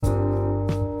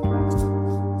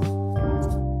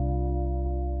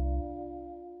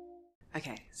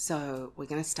So we're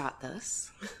going to start this.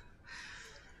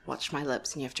 Watch my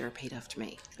lips and you have to repeat after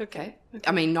me. Okay.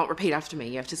 I mean, not repeat after me.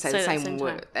 You have to say the same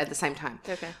word at the same time.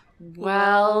 Okay.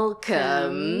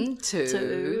 Welcome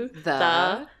to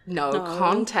the No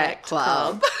Contact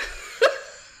Club.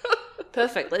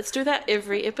 Perfect. Let's do that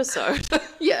every episode.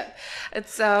 Yeah.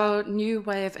 It's our new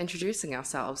way of introducing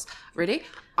ourselves. Ready?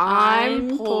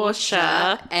 I'm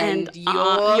Portia and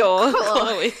you're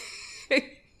Chloe.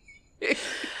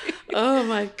 Oh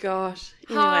my gosh.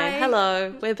 Anyway, Hi.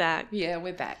 hello. We're back. Yeah,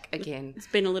 we're back again. It's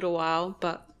been a little while,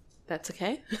 but that's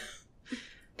okay.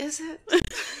 Is it?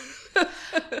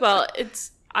 Well,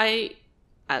 I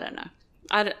don't know.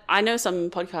 I know some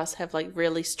podcasts have like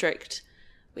really strict,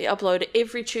 we upload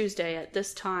every Tuesday at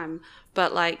this time,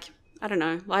 but like, I don't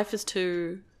know, life is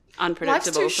too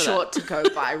unpredictable. Life's too short to go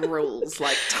by rules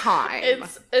like time.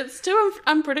 It's too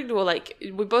unpredictable. Like,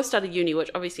 we both started uni, which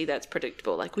obviously that's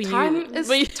predictable. Like,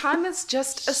 time is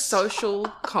just a social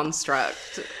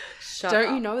construct.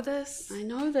 Don't you know this? I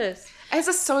know this. As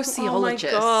a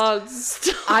sociologist, oh my God,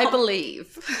 stop. I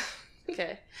believe.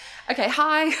 Okay,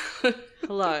 hi.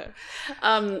 hello.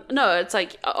 No, it's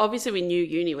like, obviously we knew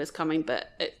uni was coming, but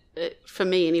it for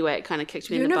me anyway, it kind of kicked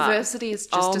me in the butt. University is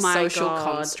just a social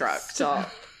construct.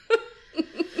 Stop.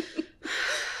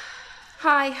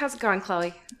 Hi, how's it going,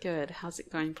 Chloe? Good. How's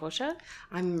it going, Portia?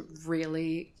 I'm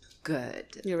really good.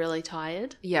 You're really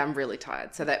tired? Yeah, I'm really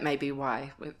tired. So that may be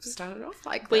why we've started off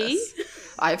like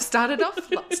this. I've started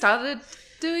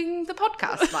doing the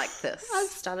podcast like this. I've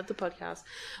started the podcast.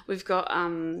 We've got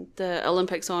the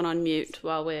Olympics on mute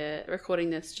while we're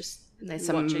recording this, just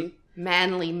There's watching. some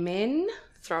manly men.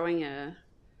 Throwing a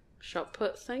shot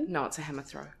put thing. No, it's a hammer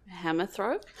throw. A hammer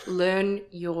throw. Learn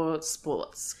your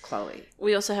sports, Chloe.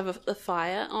 We also have a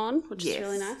fire on, which Yes. is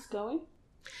really nice, glowing.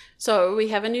 So we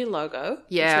have a new logo,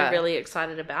 which we're really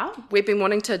excited about. We've been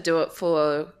wanting to do it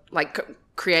for, like,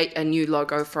 create a new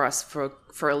logo for us for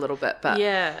a little bit, but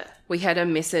Yeah. we had a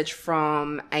message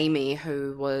from Amy,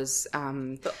 who was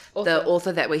the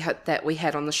author that we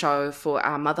had on the show for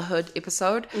our motherhood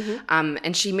episode,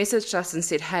 and she messaged us and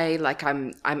said, "Hey, like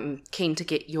I'm keen to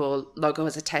get your logo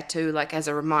as a tattoo, like as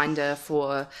a reminder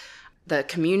for the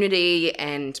community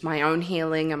and my own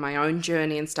healing and my own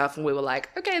journey and stuff." And we were like,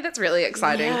 "Okay, that's really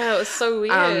exciting." Yeah, it was so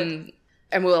weird.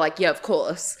 And we were like, "Yeah, of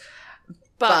course."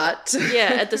 But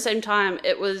yeah, at the same time,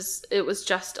 it was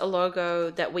just a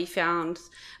logo that we found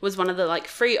was one of the like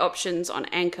free options on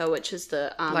Anchor, which is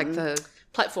the like the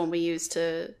platform we use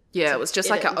to it was just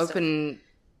like an edit and open.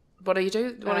 What do you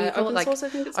do? What do you call open it? Like source, I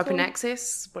think it's open called.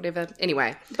 access, whatever.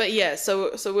 Anyway, But yeah, so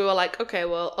we were like, okay,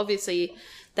 well, obviously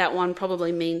that one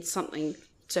probably means something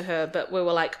to her, but we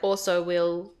were like, also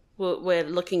we're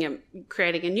looking at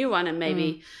creating a new one, and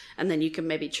maybe and then you can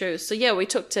maybe choose. So yeah, we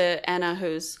took to Anna,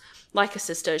 who's like a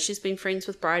sister. She's been friends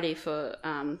with Bridie for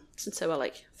since they were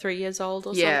like 3 years old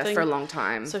or something. for a long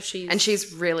time. So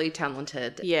she's really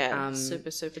talented. Yeah,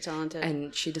 super talented.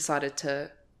 And she decided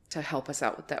to help us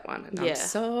out with that one. And Yeah. I'm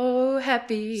so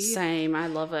happy. Same, I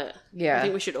love it. Yeah. I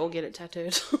think we should all get it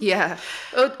tattooed. Yeah.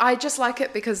 I just like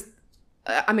it because,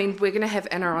 I mean, we're going to have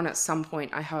Anna on at some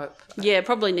point, I hope. Yeah,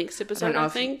 probably next episode, I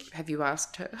if- think. Have you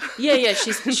asked her? Yeah,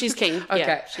 she's keen. Okay.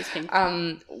 Yeah, she's keen.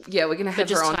 Yeah, we're going to have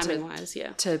But her on just timing-wise,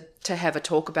 yeah. to have a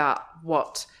talk about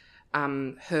what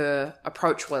her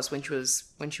approach was when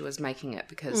she was making it,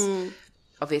 because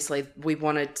obviously we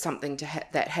wanted something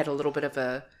that had a little bit of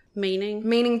a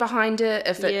meaning behind it,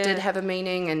 if it did have a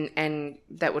meaning, and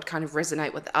that would kind of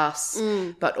resonate with us,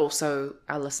 but also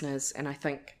our listeners, and I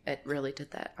think it really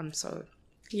did that. I'm so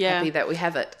happy that we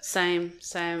have it. Same.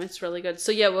 It's really good.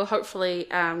 So yeah, we'll hopefully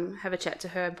have a chat to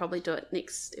her and probably do it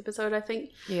next episode, I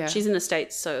think. Yeah. She's in the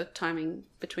States, so timing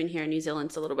between here and New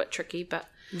Zealand's a little bit tricky, but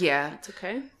Yeah. it's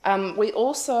okay. We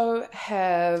also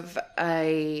have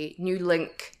a new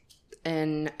link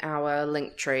in our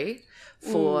link tree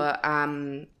for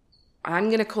I'm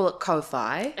going to call it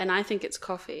Ko-Fi. And I think it's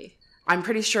coffee. I'm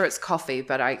pretty sure it's coffee,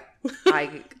 but I'm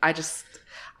going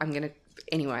to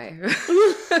anyway.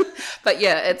 But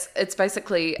yeah, it's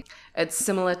basically, it's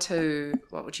similar to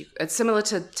it's similar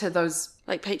to those,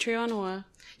 Like Patreon or?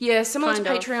 yeah, similar to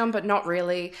Kind of. Patreon, but not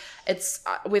really. It's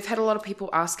we've had a lot of people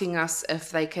asking us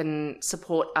if they can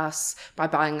support us by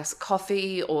buying us a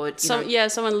coffee, or you know, Yeah,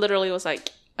 someone literally was like,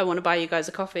 I want to buy you guys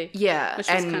a coffee. yeah, Which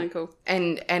is kind of cool.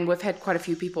 And we've had quite a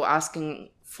few people asking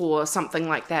for something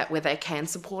like that where they can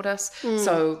support us.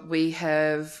 So we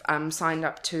have signed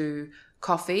up to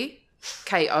Ko-Fi.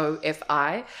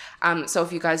 Kofi. So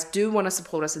if you guys do want to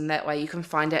support us in that way, you can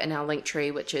find it in our link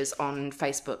tree, which is on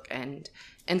Facebook and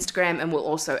Instagram, and we'll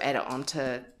also add it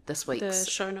onto this The week's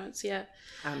show notes, yeah.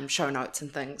 show notes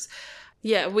and things.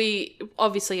 Yeah, we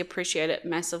obviously appreciate it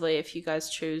massively if you guys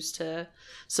choose to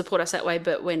support us that way,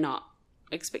 but we're not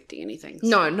expecting anything. So.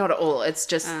 No, not at all. It's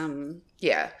just,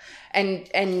 yeah.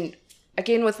 And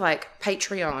again with like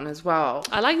Patreon as well.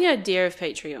 I like the idea of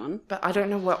Patreon. But I don't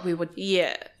know what we would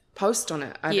post on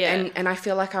it. And I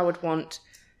feel like I would want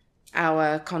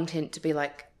our content to be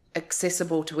like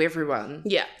accessible to everyone.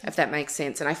 Yeah. If that makes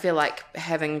sense. And I feel like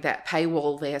having that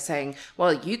paywall there saying,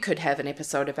 well, you could have an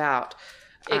episode about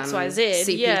XYZ,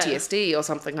 CPTSD or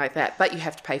something like that, but you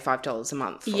have to pay $5 a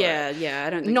month for it. Yeah, I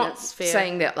don't think that's fair. Not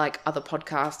saying that like other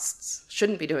podcasts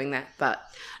shouldn't be doing that, but...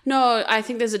 No, I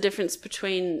think there's a difference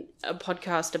between a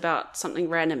podcast about something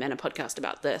random and a podcast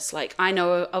about this. Like, I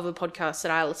know of a podcast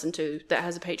that I listen to that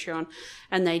has a Patreon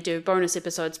and they do bonus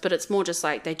episodes, but it's more just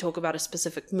like they talk about a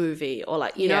specific movie or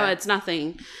like, you know, it's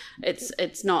nothing,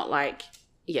 it's not like,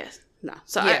 no.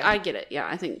 So I get it. Yeah,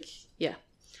 I think,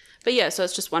 But yeah, so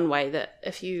it's just one way that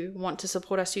if you want to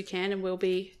support us, you can, and we'll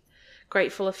be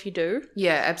grateful if you do.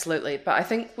 Yeah, absolutely. But I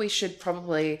think we should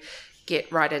probably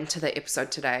get right into the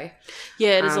episode today.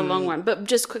 Yeah, it is a long one. But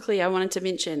just quickly, I wanted to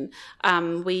mention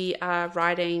we are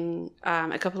writing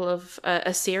a couple of,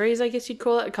 a series, I guess you'd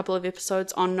call it, a couple of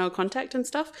episodes on no contact and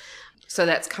stuff. So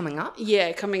that's coming up?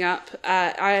 Yeah, coming up.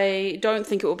 I don't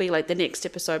think it will be like the next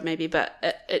episode maybe, but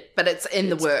it's in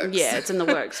the works. Yeah, it's in the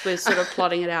works. We're sort of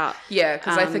plotting it out. Yeah,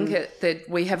 because I think that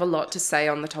we have a lot to say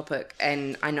on the topic,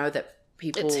 and I know that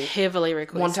people it's heavily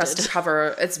requested. Want us to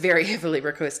cover. It's very heavily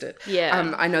requested.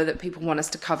 Yeah. I know that people want us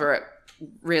to cover it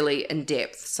really in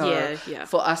depth. So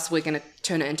for us, we're going to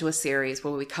turn it into a series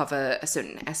where we cover a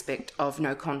certain aspect of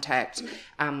no contact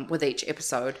with each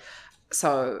episode.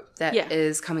 So that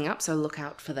is coming up. So look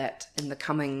out for that in the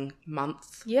coming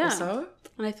month or so.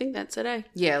 And I think that's it, eh?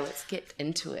 Yeah, let's get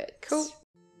into it. Cool.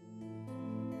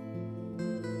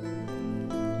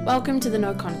 Welcome to the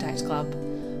No Contact Club.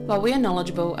 While we are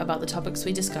knowledgeable about the topics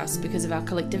we discuss because of our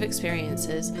collective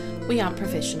experiences, we aren't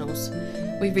professionals.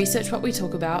 We research what we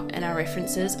talk about and our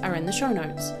references are in the show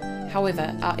notes.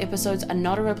 However, our episodes are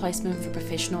not a replacement for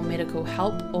professional medical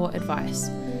help or advice.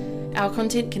 Our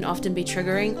content can often be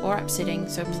triggering or upsetting,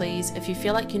 so please, if you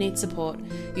feel like you need support,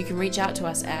 you can reach out to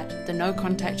us at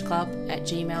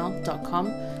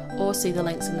thenocontactclub@gmail.com or see the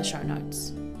links in the show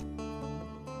notes.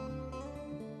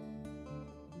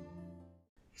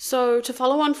 So to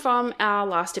follow on from our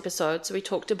last episode, so we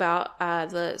talked about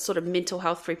the sort of mental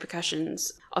health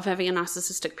repercussions of having a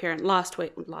narcissistic parent last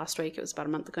week, it was about a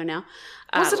month ago now.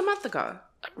 Was it a month ago?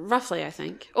 Roughly, I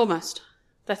think. Almost.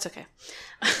 That's okay.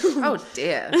 Oh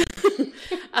dear.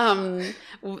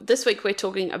 This week we're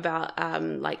talking about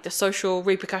like the social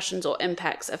repercussions or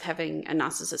impacts of having a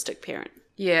narcissistic parent.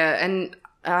 Yeah, and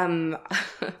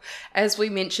as we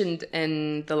mentioned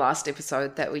in the last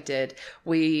episode that we did,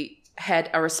 we had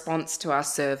a response to our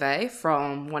survey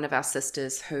from one of our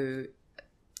sisters who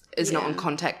is not in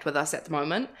contact with us at the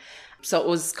moment. So it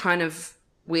was kind of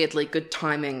weirdly good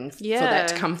timing for that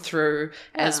to come through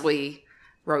as we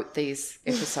wrote these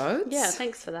episodes. Yeah,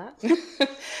 thanks for that.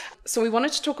 So we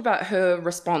wanted to talk about her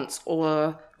response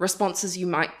or responses you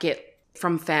might get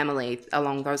from family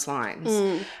along those lines,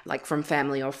 like from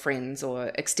family or friends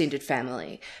or extended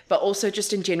family, but also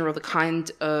just in general the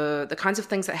kinds of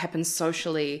things that happen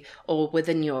socially or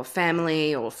within your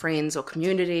family or friends or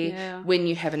community when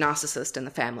you have a narcissist in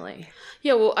the family.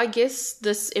 Yeah, well, I guess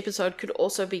this episode could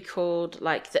also be called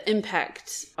like the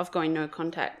impact of going no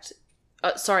contact.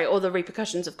 Or the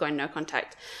repercussions of going no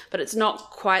contact. But it's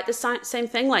not quite the same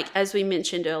thing. Like, as we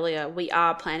mentioned earlier, we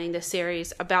are planning this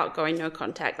series about going no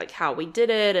contact, like how we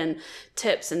did it and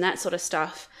tips and that sort of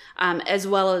stuff, as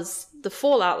well as the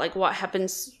fallout, like what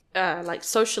happens like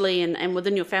socially and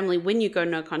within your family when you go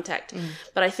no contact.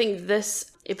 But I think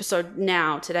this episode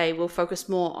today will focus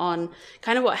more on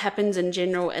kind of what happens in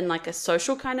general in like a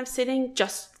social kind of setting,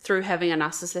 just through having a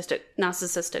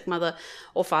narcissistic mother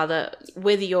or father,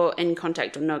 whether you're in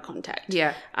contact or no contact.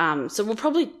 Yeah. So we'll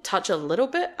probably touch a little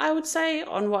bit, I would say,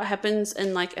 on what happens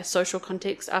in like a social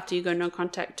context after you go no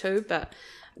contact too, but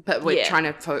we're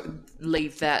trying to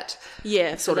leave that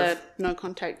sort of no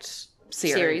contact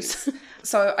series.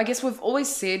 So I guess we've always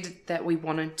said that we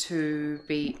wanted to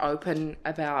be open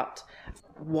about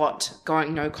what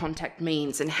going no contact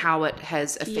means and how it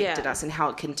has affected us and how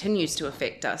it continues to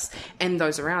affect us and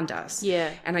those around us. Yeah.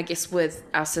 And I guess with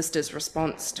our sister's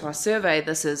response to our survey,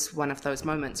 this is one of those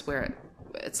moments where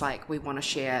it's like we want to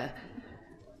share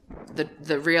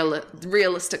the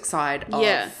realistic side of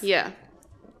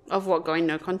of what going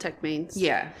no contact means.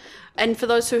 Yeah. And for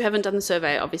those who haven't done the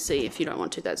survey, obviously, if you don't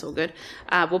want to, that's all good.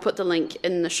 We'll put the link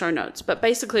in the show notes. But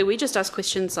basically, we just ask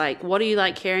questions like, what do you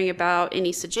like hearing about?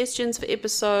 Any suggestions for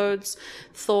episodes,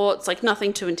 thoughts, like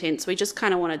nothing too intense. We just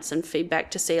kind of wanted some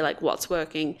feedback to see like what's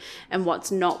working and what's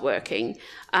not working.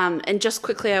 And just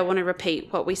quickly, I want to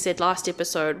repeat what we said last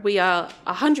episode. We are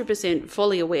 100%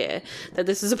 fully aware that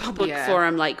this is a public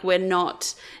forum. Like, we're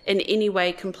not in any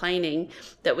way complaining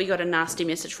that we got a nasty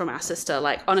message from our sister.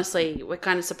 Like, honestly, we're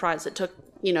kind of surprised it took,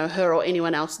 her or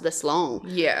anyone else this long.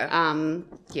 Yeah.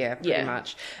 Pretty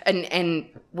much. And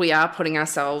we are putting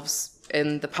ourselves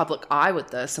in the public eye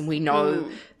with this, and we know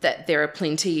that there are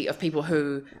plenty of people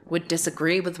who would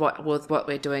disagree with what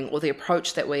we're doing, or the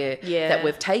approach that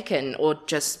we've taken, or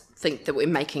just think that we're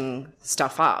making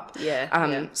stuff up.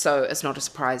 So it's not a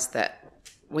surprise that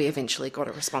we eventually got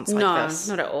a response like this.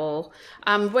 No, not at all.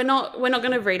 We're not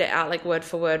going to read it out like word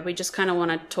for word. We just kind of want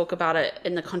to talk about it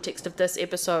in the context of this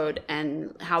episode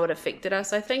and how it affected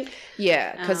us, I think.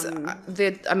 Yeah, because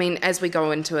as we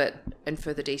go into it in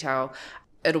further detail,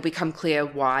 it'll become clear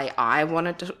why I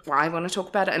want to talk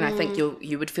about it, and I think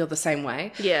you would feel the same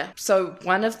way. Yeah. So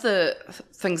one of the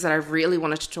things that I really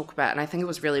wanted to talk about, and I think it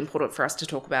was really important for us to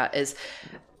talk about, is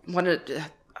one of the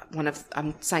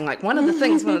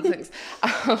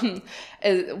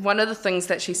things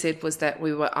that she said was that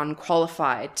we were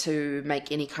unqualified to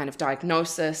make any kind of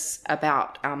diagnosis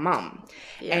about our mum.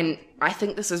 Yeah. And I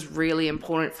think this is really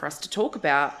important for us to talk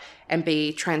about and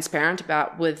be transparent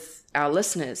about with our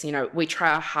listeners. We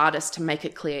try our hardest to make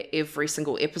it clear every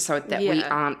single episode that we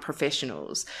aren't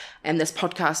professionals, and this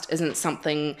podcast isn't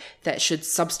something that should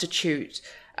substitute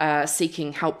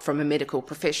seeking help from a medical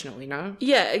professional,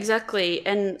 Yeah, exactly.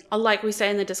 And like we say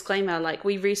in the disclaimer, like,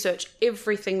 we research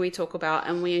everything we talk about,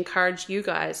 and we encourage you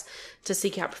guys to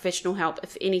seek out professional help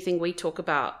if anything we talk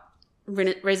about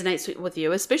resonates with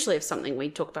you, especially if something we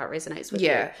talk about resonates with you.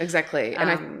 Yeah, exactly.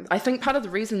 And I think part of the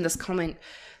reason this comment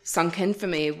sunk in for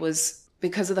me was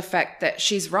because of the fact that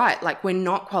she's right. Like, we're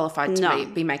not qualified to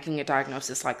be making a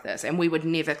diagnosis like this, and we would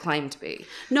never claim to be.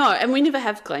 No, and we never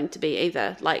have claimed to be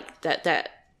either. Like, that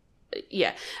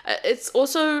it's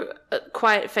also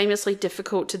quite famously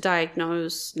difficult to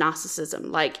diagnose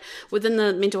narcissism. Like, within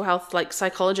the mental health, like,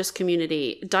 psychologist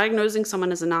community, diagnosing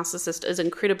someone as a narcissist is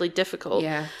incredibly difficult.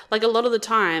 Yeah. Like, a lot of the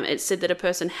time it's said that a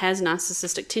person has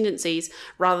narcissistic tendencies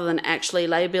rather than actually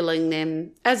labeling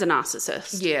them as a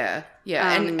narcissist. Yeah.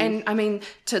 And I mean,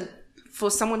 for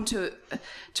someone to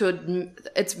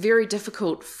it's very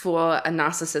difficult for a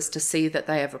narcissist to see that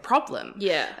they have a problem.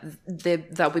 Yeah.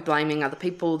 They'll be blaming other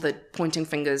people, they're pointing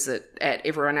fingers at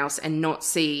everyone else, and not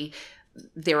see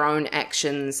their own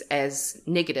actions as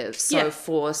negative. So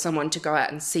for someone to go out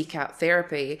and seek out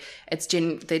therapy,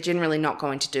 they're generally not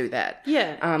going to do that.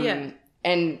 Yeah.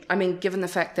 And I mean, given the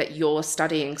fact that you're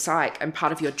studying psych and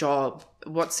part of your job,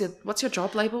 what's your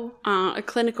job label? A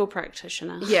clinical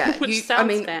practitioner. Yeah, which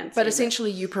sounds fancy. But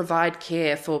essentially, you provide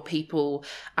care for people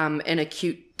in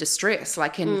acute distress,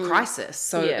 like in crisis.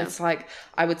 So it's like,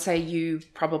 I would say you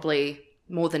probably,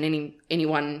 more than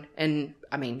anyone, and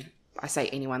I mean, I say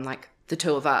anyone, like the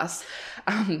two of us,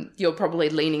 you're probably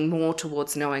leaning more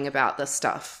towards knowing about this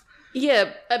stuff. Yeah,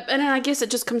 and I guess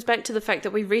it just comes back to the fact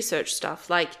that we research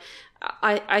stuff. Like,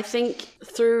 I think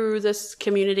through this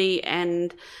community,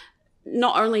 and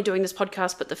not only doing this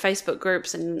podcast, but the Facebook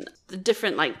groups and the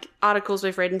different like articles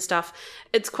we've read and stuff,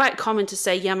 it's quite common to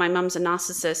say, yeah, my mum's a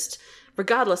narcissist,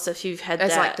 regardless if you've had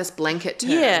as like this blanket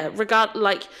term. Yeah,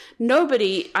 like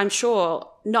nobody, I'm sure,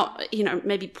 not,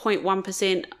 maybe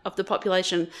 0.1% of the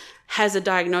population has a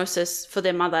diagnosis for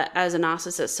their mother as a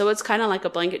narcissist. So it's kind of like a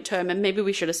blanket term, and maybe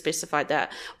we should have specified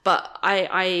that. But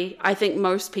I think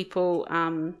most people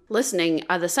listening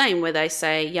are the same, where they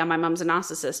say, yeah, my mum's a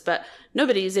narcissist, but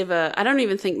nobody's ever, I don't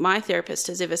even think my therapist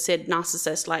has ever said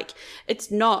narcissist. Like,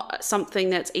 it's not something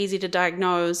that's easy to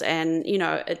diagnose, and,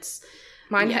 it's...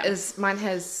 Mine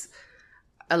has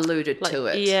alluded to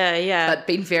it. Yeah. But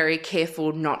been very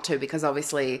careful not to, because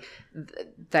obviously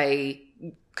they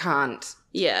can't.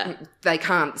 Yeah. They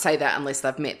can't say that unless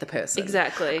they've met the person.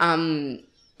 Exactly.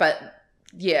 But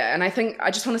yeah, and I think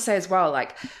I just want to say as well,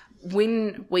 like,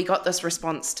 when we got this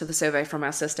response to the survey from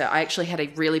our sister, I actually had a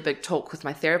really big talk with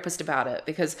my therapist about it,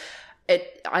 because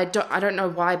I don't know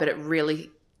why, but it really,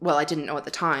 well, I didn't know at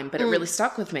the time, but it really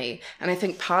stuck with me. And I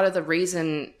think part of the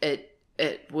reason it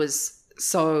was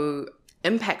so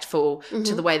impactful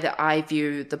to the way that I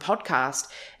view the podcast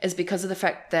is because of the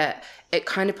fact that it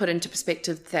kind of put into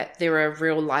perspective that there are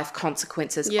real life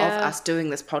consequences of us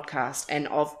doing this podcast and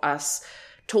of us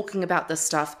talking about this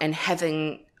stuff and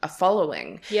having a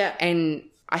following. Yeah. And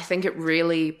I think it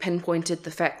really pinpointed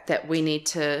the fact that we need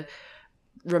to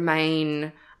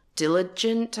remain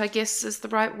diligent, I guess is the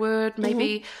right word,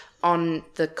 maybe, on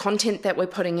the content that we're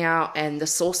putting out and the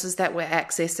sources that we're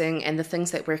accessing and the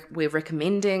things that we're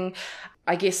recommending.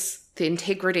 I guess the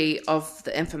integrity of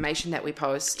the information that we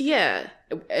post. Yeah.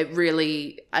 It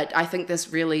really, I think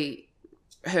this really,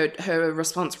 her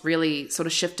response really sort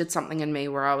of shifted something in me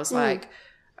where I was like,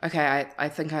 okay, I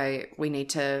think we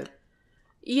need to.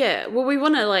 Yeah. Well, we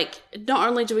want to like, not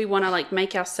only do we want to like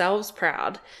make ourselves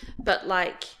proud, but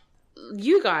like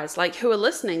you guys, like who are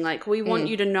listening, like we want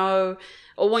you to know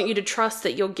or want you to trust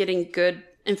that you're getting good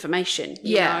information.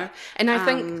 You know? And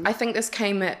I think this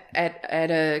came at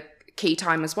a key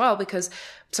time as well, because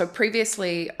so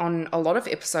previously on a lot of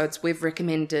episodes we've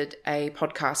recommended a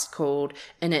podcast called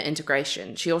Inner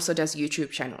Integration. She also does a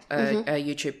YouTube channel,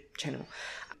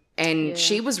 and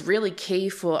she was really key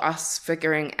for us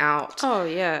figuring out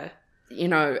you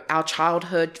know, our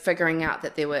childhood, figuring out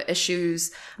that there were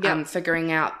issues,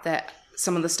 figuring out that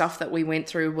some of the stuff that we went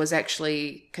through was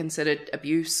actually considered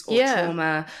abuse or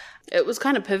trauma. It was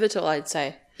kind of pivotal, I'd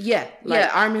say. Yeah,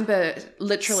 like, I remember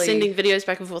literally sending videos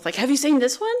back and forth, like, have you seen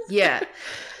this one? Yeah.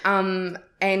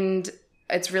 And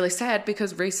it's really sad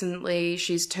because recently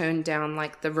she's turned down,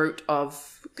 like, the route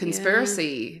of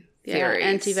conspiracy theories.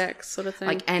 Anti-vax sort of thing.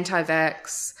 Like,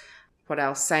 anti-vax. What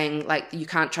else? Saying, like, you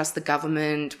can't trust the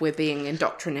government. We're being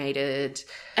indoctrinated.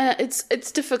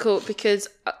 It's difficult because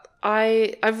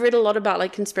I've read a lot about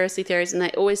like conspiracy theories, and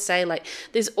they always say like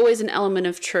there's always an element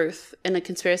of truth in a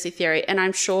conspiracy theory. And I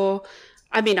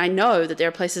know that there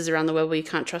are places around the world where you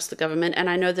can't trust the government, and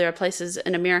I know there are places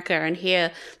in America and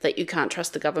here that you can't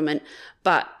trust the government.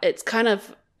 But it's kind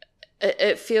of,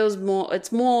 it feels more,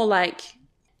 it's more like,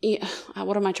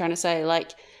 what am I trying to say?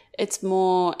 Like, it's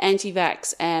more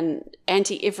anti-vax and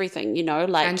anti-everything, you know,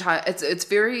 like it's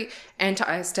very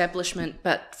anti-establishment,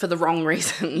 but for the wrong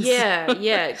reasons.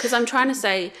 Yeah. Because I'm trying to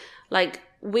say, like,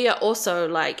 we are also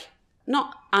like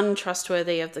not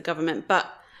untrustworthy of the government, but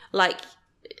like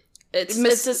it's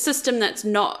a system that's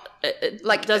not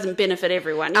like doesn't benefit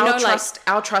everyone. Our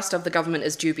trust of the government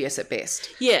is dubious at best.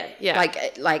 Yeah.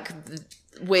 Like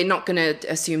we're not going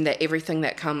to assume that everything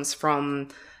that comes from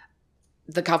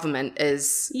the government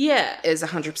is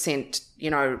 100%, you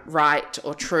know, right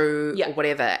or true or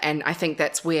whatever. And I think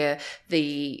that's where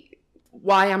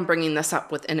why I'm bringing this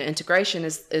up with Inner Integration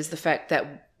is the fact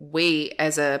that we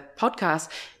as a podcast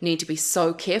need to be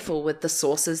so careful with the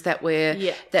sources that we're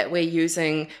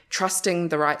using, trusting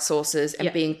the right sources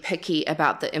and being picky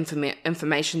about the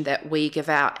information that we give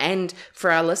out, and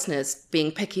for our listeners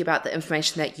being picky about the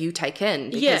information that you take in,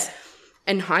 because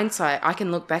in hindsight, I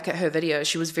can look back at her video.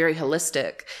 She was very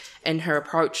holistic in her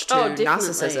approach to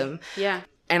narcissism. Yeah.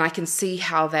 And I can see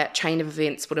how that chain of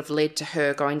events would have led to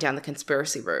her going down the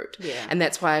conspiracy route. Yeah. And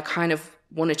that's why I kind of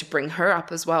wanted to bring her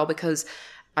up as well, because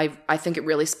I think it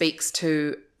really speaks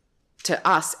to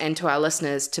us and to our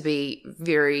listeners to be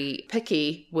very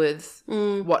picky with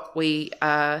what we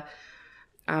are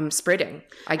spreading,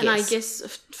 I guess. And I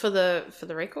guess for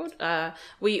the record,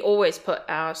 we always put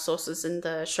our sources in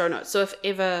the show notes. So if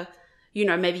ever, you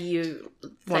know, maybe you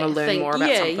want to learn more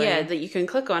about something. Yeah, that you can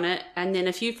click on it. And then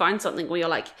if you find something where you're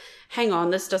like, hang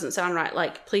on, this doesn't sound right,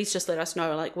 like, please just let us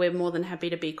know. Like, we're more than happy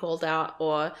to be called out,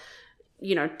 or,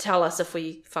 you know, tell us if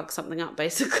we fuck something up,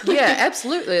 basically. Yeah,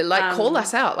 absolutely. Like, call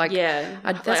us out. Like,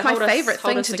 that's my favorite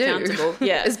thing to do.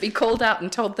 Yeah, is be called out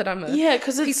and told that I'm a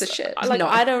piece of shit. Like, no.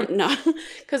 I don't know,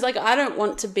 because like I don't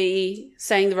want to be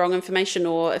saying the wrong information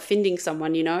or offending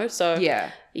someone, you know. So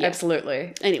yeah.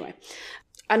 Absolutely. Anyway,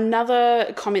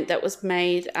 another comment that was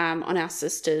made on our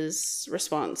sister's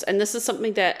response, and this is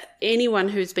something that anyone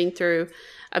who's been through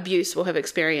abuse will have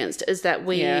experienced, is that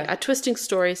we are twisting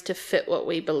stories to fit what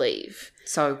we believe.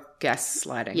 So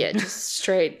gaslighting. Yeah, just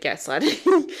straight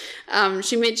gaslighting.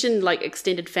 She mentioned like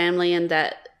extended family and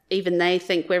that even they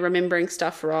think we're remembering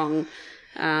stuff wrong.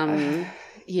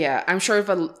 Yeah, I'm sure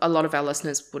a lot of our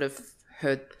listeners would have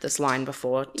heard this line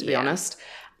before, to be honest.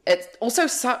 It also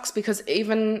sucks because it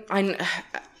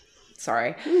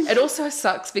also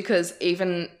sucks because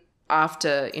even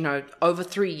after, you know, over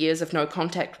 3 years of no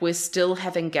contact, we're still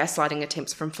having gaslighting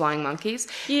attempts from flying monkeys.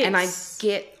 Yes. And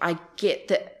I get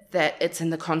that it's in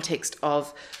the context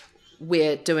of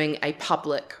we're doing a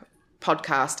public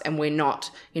podcast and we're not,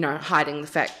 you know, hiding the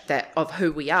fact that of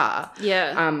who we are.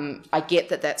 Yeah. I get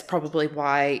that that's probably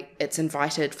why it's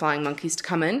invited flying monkeys to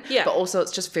come in. Yeah. But also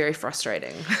it's just very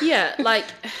frustrating. Yeah. Like,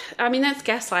 I mean, that's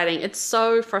gaslighting. It's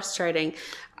so frustrating.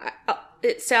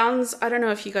 It sounds, I don't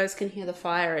know if you guys can hear the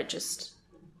fire. It just,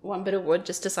 one bit of wood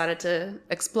just decided to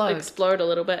explode a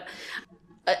little bit.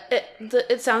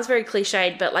 it sounds very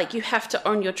cliched, but like you have to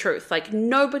own your truth. Like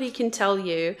nobody can tell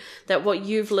you that what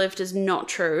you've lived is not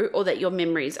true or that your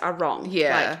memories are wrong.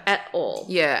 Yeah. Like at all.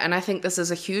 Yeah, and I think this is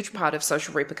a huge part of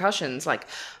social repercussions, like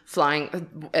pushing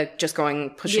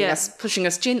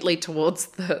us gently towards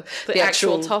the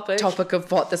actual topic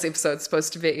of what this episode's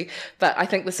supposed to be. But I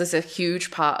think this is a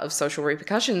huge part of social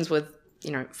repercussions with,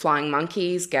 you know, flying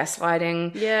monkeys,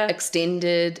 gaslighting,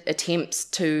 extended attempts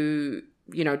to,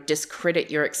 you know, discredit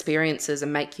your experiences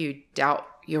and make you doubt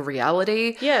your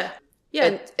reality. Yeah.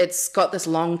 It's got this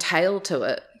long tail to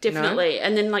it. Definitely. You know?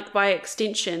 And then like by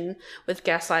extension with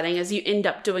gaslighting is you end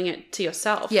up doing it to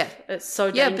yourself. Yeah. It's so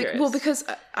dangerous. Yeah, well, because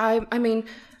I mean,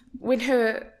 when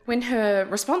her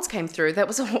response came through, that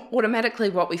was automatically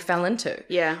what we fell into.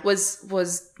 Yeah. Was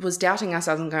doubting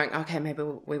ourselves and going, okay, maybe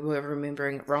we were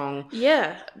remembering it wrong.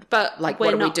 Yeah. But like,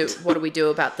 what do we do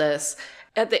about this?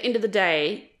 At the end of the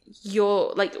day,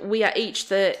 we are each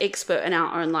the expert in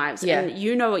our own lives, and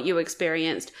you know what you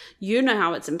experienced, you know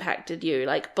how it's impacted you.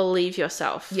 Like, believe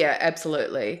yourself. Yeah,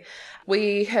 absolutely.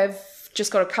 We have just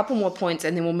got a couple more points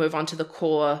and then we'll move on to the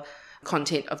core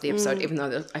content of the episode, even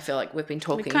though I feel like we've been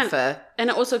talking and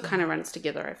it also kind of runs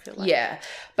together, I feel like. Yeah,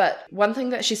 but one thing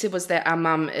that she said was that our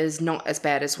mum is not as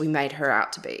bad as we made her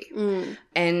out to be,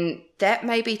 and that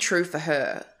may be true for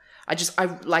her.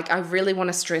 I really want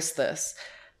to stress this.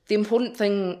 The important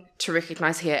thing to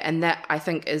recognize here, and that I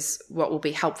think is what will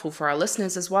be helpful for our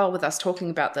listeners as well with us talking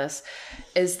about this,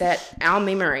 is that our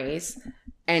memories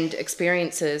and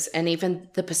experiences and even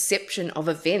the perception of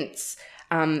events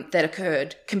that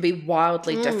occurred can be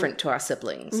wildly different to our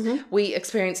siblings. We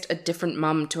experienced a different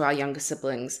mum to our younger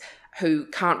siblings who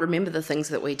can't remember the things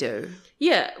that we do.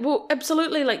 Yeah, well,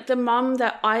 absolutely. Like the mum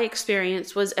that I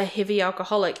experienced was a heavy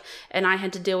alcoholic, and I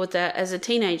had to deal with that as a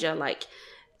teenager, like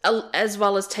as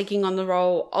well as taking on the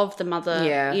role of the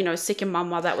mother, you know, second mum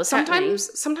while that was happening.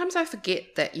 Sometimes I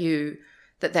forget that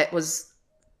that was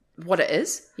what it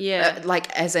is. Yeah.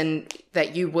 Like as in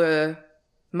that you were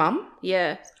mum.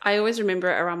 Yeah. I always remember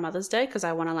it around Mother's Day because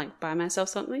I want to like buy myself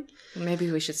something.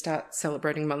 Maybe we should start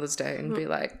celebrating Mother's Day and be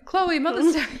like, Chloe,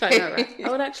 Mother's Day. I know, right?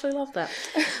 I would actually love that.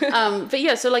 But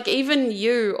yeah, so like even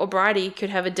you or Bridie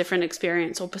could have a different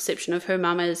experience or perception of who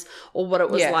mum is or what it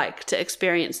was like to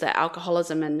experience that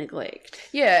alcoholism and neglect.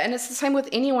 Yeah, and it's the same with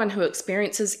anyone who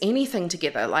experiences anything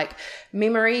together. Like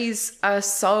memories are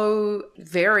so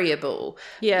variable.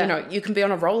 Yeah. You know, you can be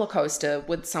on a roller coaster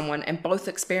with someone and both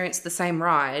experience the same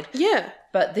ride. Yeah.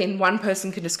 But then one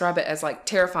person can describe it as like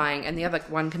terrifying and the other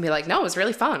one can be like, no, it was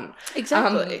really fun.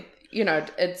 Exactly. You know,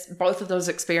 it's both of those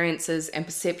experiences and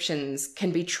perceptions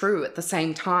can be true at the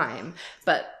same time.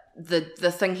 But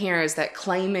the thing here is that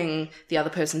claiming the other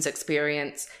person's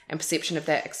experience and perception of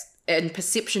that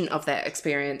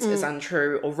experience is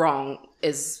untrue or wrong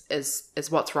is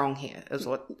what's wrong here,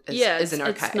 isn't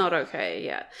okay. It's not okay,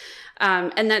 yeah.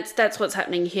 And that's what's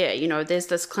happening here. You know, there's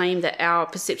this claim that our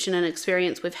perception and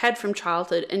experience we've had from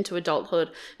childhood into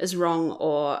adulthood is wrong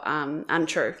or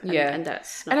untrue. And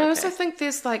that's not okay. I also think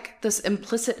there's like this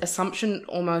implicit assumption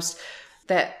almost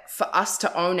that for us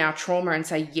to own our trauma and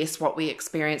say, yes, what we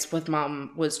experienced with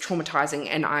mum was traumatizing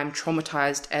and I'm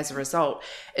traumatized as a result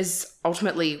is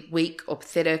ultimately weak or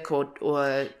pathetic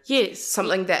or yes,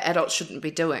 something that adults shouldn't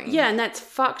be doing. Yeah, and that's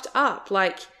fucked up.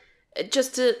 Like,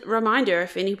 just a reminder,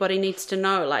 if anybody needs to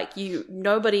know, like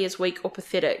nobody is weak or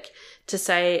pathetic to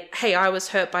say, hey, I was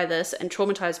hurt by this and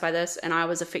traumatized by this and I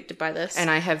was affected by this. And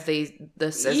I have this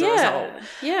as a result.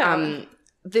 Yeah.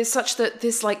 There's such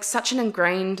an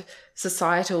ingrained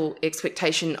societal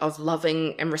expectation of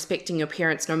loving and respecting your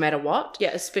parents no matter what. Yeah,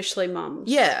 especially mums.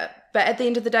 Yeah, but at the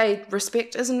end of the day,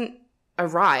 respect isn't a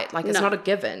right. Like, it's not a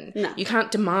given. No. You can't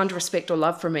demand respect or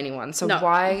love from anyone. So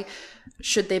why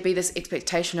should there be this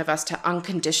expectation of us to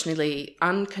unconditionally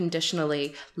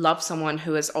love someone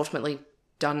who has ultimately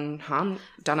done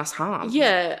us harm?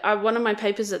 Yeah, one of my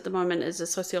papers at the moment is a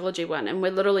sociology one, and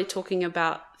we're literally talking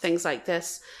about things like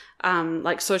this,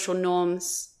 like social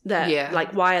norms that,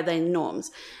 like, why are they norms?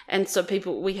 And so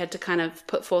we had to kind of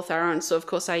put forth our own. So of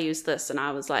course I used this and I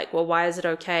was like, well, why is it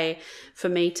okay for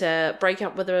me to break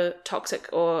up with a toxic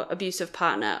or abusive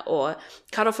partner or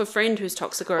cut off a friend who's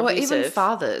toxic or abusive? Or even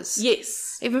fathers.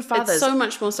 Yes. Even fathers. It's so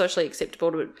much more socially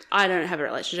acceptable I don't have a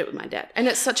relationship with my dad. And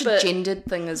it's such a gendered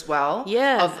thing as well.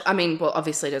 Yeah.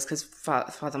 Obviously it is because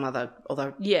father, mother,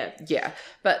 although... Yeah. Yeah.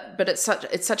 But it's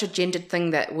such a gendered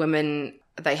thing that women,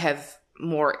 they have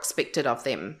more expected of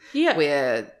them. Yeah.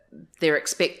 Where they're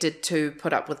expected to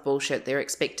put up with bullshit. They're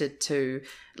expected to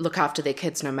look after their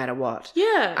kids no matter what.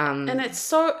 Yeah. And that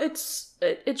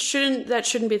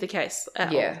shouldn't be the case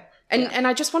at all. And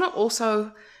I just want to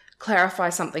also clarify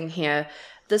something here.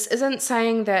 This isn't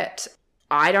saying that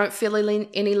I don't feel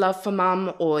any love for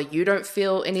mum, or you don't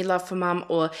feel any love for mum,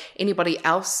 or anybody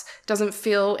else doesn't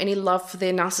feel any love for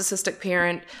their narcissistic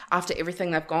parent after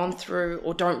everything they've gone through,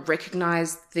 or don't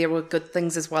recognize there were good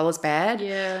things as well as bad.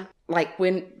 Yeah. Like,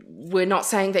 we're not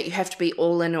saying that you have to be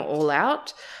all in or all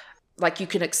out. Like, you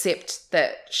can accept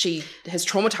that she has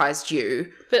traumatized you.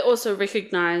 But also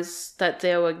recognize that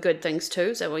there were good things too.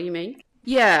 Is that what you mean?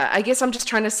 Yeah, I guess I'm just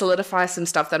trying to solidify some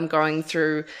stuff that I'm going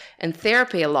through in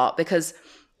therapy a lot, because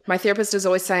my therapist is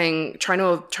always saying, trying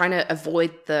to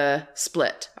avoid the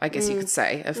split, I guess you could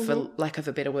say, for lack of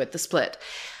a better word, the split,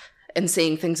 and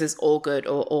seeing things as all good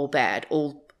or all bad,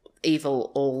 all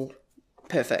evil, all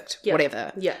perfect,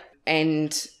 whatever. Yeah.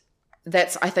 And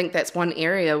I think that's one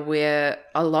area where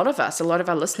a lot of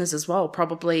our listeners as well,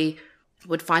 probably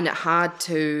would find it hard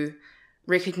to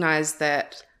recognize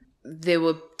that there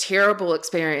were terrible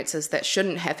experiences that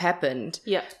shouldn't have happened.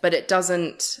 Yeah. But it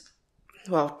doesn't,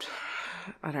 well,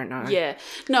 I don't know. Yeah.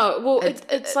 No, well,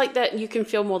 it's like that you can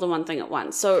feel more than one thing at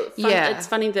once. So it's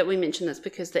funny that we mention this,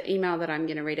 because the email that I'm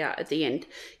going to read out at the end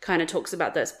kind of talks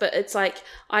about this. But it's like,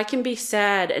 I can be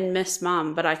sad and miss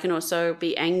mum, but I can also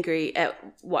be angry at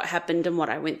what happened and what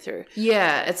I went through.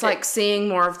 Yeah, it's like seeing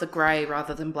more of the grey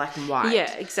rather than black and white.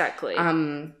 Yeah, exactly.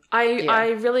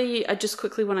 I just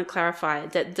quickly want to clarify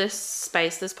that this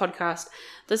space, this podcast,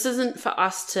 this isn't for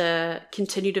us to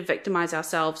continue to victimize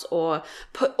ourselves or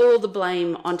put all the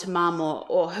blame onto mum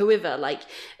or whoever. Like,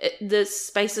 this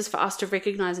space is for us to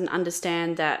recognize and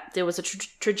understand that there was a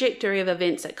trajectory of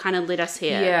events that kind of led us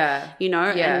here. Yeah. You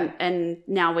know? Yeah. And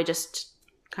now we're just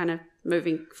kind of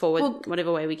moving forward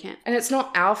whatever way we can. And it's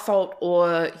not our fault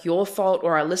or your fault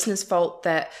or our listeners' fault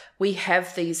that we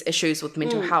have these issues with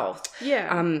mental health.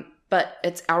 Yeah. But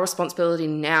it's our responsibility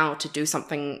now to do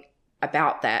something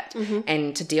about that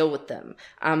and to deal with them.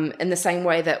 In the same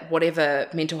way that whatever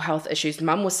mental health issues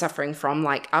mum was suffering from,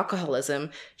 like alcoholism,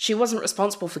 she wasn't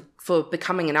responsible for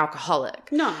becoming an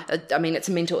alcoholic. No. I mean, it's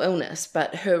a mental illness,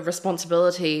 but her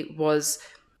responsibility was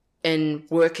in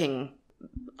working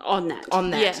on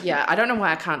that. Yeah. I don't know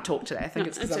why I can't talk today. I think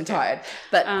it's because I'm tired.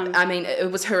 But I mean,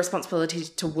 it was her responsibility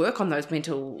to work on those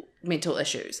mental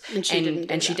issues. And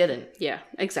she didn't. Yeah,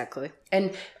 exactly.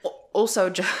 And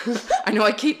also, I know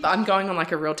I'm going on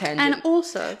like a real tangent. And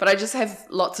also, but I just have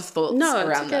lots of thoughts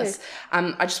around this.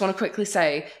 I just want to quickly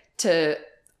say to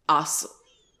us,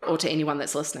 or to anyone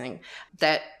that's listening,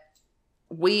 that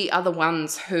we are the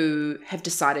ones who have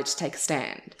decided to take a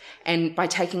stand. And by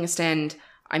taking a stand,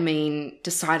 I mean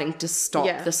deciding to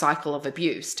stop the cycle of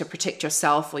abuse, to protect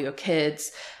yourself or your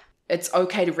kids. It's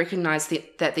okay to recognize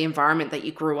that the environment that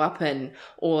you grew up in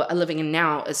or are living in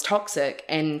now is toxic,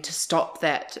 and to stop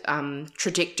that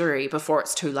trajectory before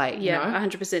it's too late. Yeah, you know?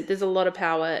 100%. There's a lot of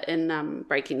power in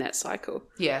breaking that cycle.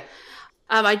 Yeah.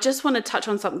 I just want to touch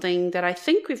on something that I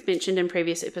think we've mentioned in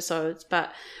previous episodes,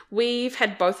 but we've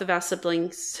had both of our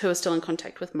siblings who are still in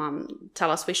contact with mum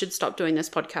tell us we should stop doing this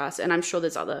podcast, and I'm sure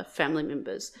there's other family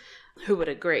members who would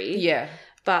agree. Yeah.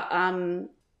 But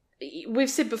we've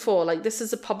said before, like, this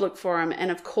is a public forum, and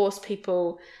of course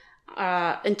people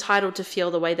are entitled to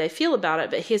feel the way they feel about it.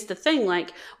 But here's the thing,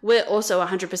 like, we're also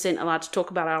 100% allowed to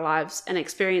talk about our lives and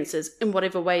experiences in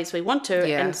whatever ways we want to,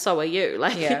 and so are you.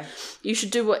 Like, you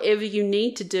should do whatever you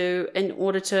need to do in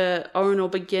order to own or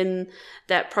begin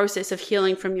that process of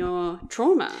healing from your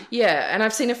trauma. Yeah, and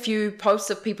I've seen a few posts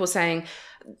of people saying,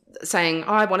 oh,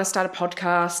 I want to start a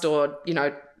podcast, or, you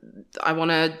know, I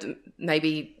want to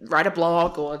maybe write a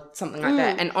blog or something like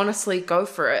that. And honestly, go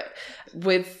for it.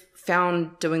 We've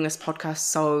found doing this podcast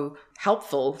so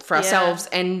helpful for ourselves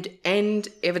and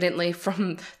evidently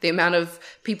from the amount of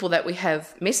people that we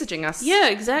have messaging us. Yeah,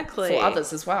 exactly. For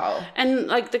others as well. And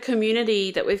like, the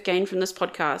community that we've gained from this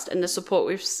podcast and the support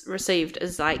we've received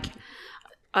is like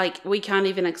we can't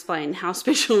even explain how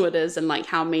special it is and like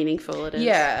how meaningful it is.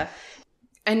 Yeah.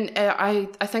 And I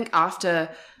think after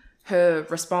her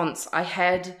response, I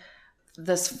had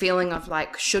this feeling of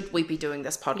like, should we be doing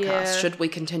this podcast? Yeah. Should we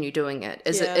continue doing it?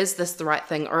 Is this the right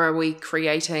thing, or are we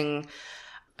creating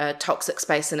a toxic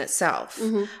space in itself?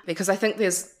 Because I think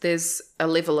there's a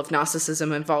level of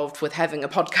narcissism involved with having a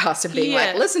podcast and being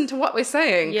like, listen to what we're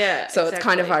saying. Yeah, so it's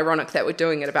kind of ironic that we're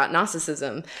doing it about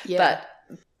narcissism. Yeah.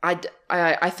 But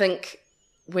I think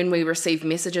when we receive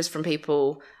messages from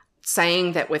people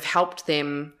saying that we've helped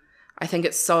them, I think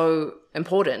it's so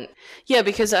important. Yeah,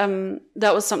 because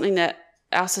that was something that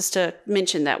our sister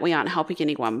mentioned, that we aren't helping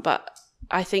anyone. But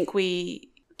I think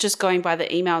we, just going by the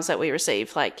emails that we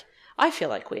receive, like, I feel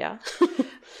like we are.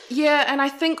 Yeah, and I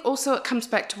think also it comes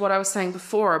back to what I was saying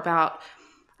before about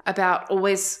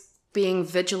always being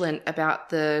vigilant about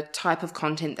the type of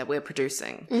content that we're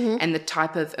producing and the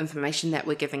type of information that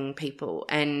we're giving people,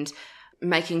 and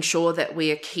making sure that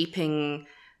we are keeping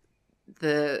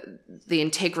the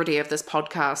integrity of this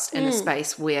podcast in a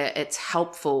space where it's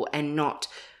helpful and not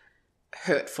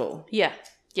hurtful. Yeah.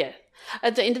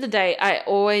 At the end of the day, I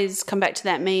always come back to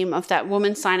that meme of that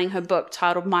woman signing her book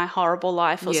titled My Horrible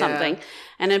Life or something.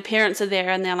 And her parents are there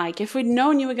and they're like, if we'd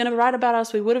known you were going to write about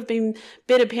us, we would have been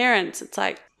better parents. It's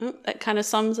like, that kind of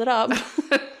sums it up.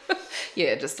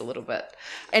 Yeah, just a little bit.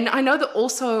 And I know that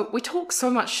also we talk so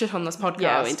much shit on this podcast.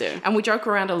 Yeah, we do. And we joke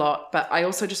around a lot, but I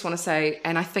also just want to say,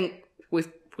 and I think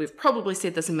we've probably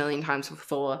said this a million times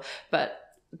before, but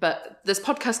this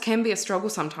podcast can be a struggle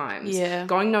sometimes. Yeah.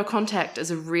 Going no contact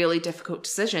is a really difficult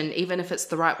decision, even if it's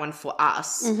the right one for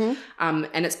us. And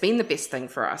it's been the best thing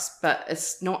for us, but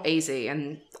it's not easy.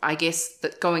 And I guess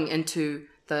that going into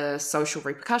the social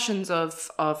repercussions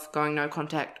of going no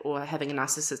contact or having a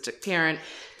narcissistic parent,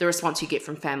 the response you get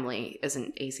from family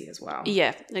isn't easy as well.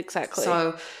 Yeah, exactly.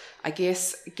 So I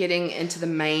guess getting into the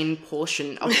main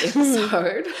portion of the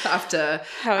episode after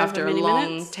a long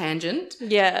minutes. tangent.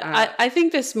 Yeah, I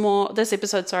think this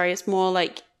episode, it's more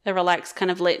like a relaxed kind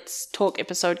of let's talk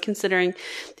episode, considering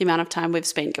the amount of time we've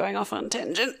spent going off on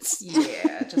tangents.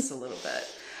 Yeah, just a little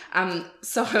bit.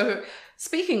 So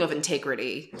speaking of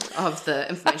integrity of the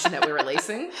information that we're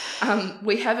releasing,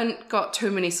 we haven't got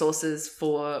too many resources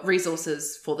for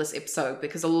this episode,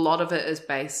 because a lot of it is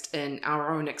based in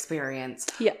our own experience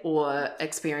or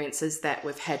experiences that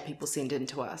we've had people send in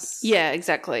to us. Yeah,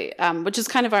 exactly. Which is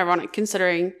kind of ironic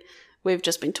considering we've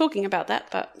just been talking about that,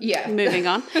 but moving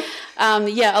on.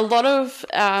 A lot of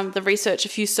the research,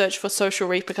 if you search for social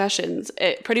repercussions,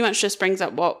 it pretty much just brings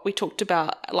up what we talked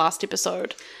about last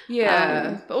episode.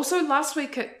 Yeah, but also last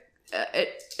week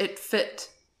it fit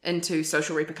into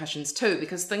social repercussions too,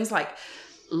 because things like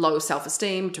low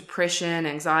self-esteem, depression,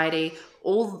 anxiety,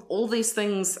 all these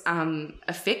things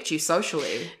affect you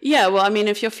socially. Yeah, well, I mean,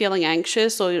 if you're feeling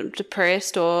anxious or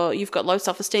depressed or you've got low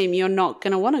self-esteem, you're not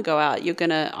going to want to go out. You're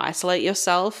going to isolate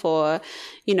yourself, or,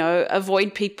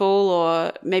 avoid people,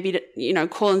 or maybe,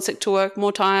 call in sick to work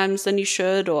more times than you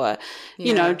should, or,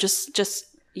 just.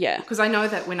 Because I know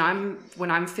that when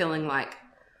I'm feeling like,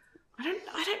 I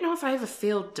don't know if I ever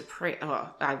feel depressed.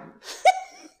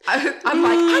 I'm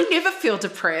like, I never feel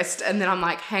depressed. And then I'm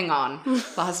like, hang on.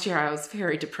 Last year I was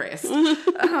very depressed. But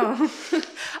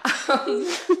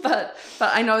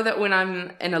I know that when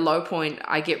I'm in a low point,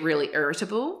 I get really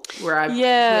irritable.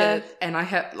 And I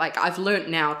have, I've learned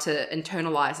now to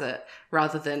internalize it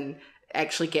rather than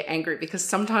actually get angry, because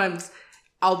sometimes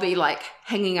I'll be like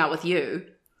hanging out with you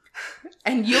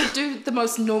and you'll do the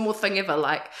most normal thing ever,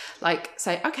 like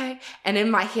say, okay. And in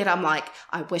my head, I'm like,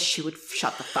 I wish she would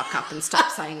shut the fuck up and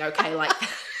stop saying okay like that.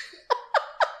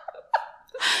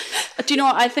 Do you know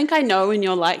what? I think I know when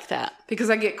you're like that. Because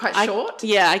I get quite short?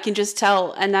 Yeah, I can just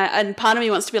tell. And part of me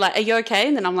wants to be like, are you okay?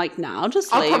 And then I'm like, no, I'll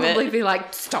just leave it. I'll probably be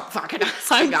like, stop fucking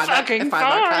asking if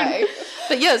I'm okay.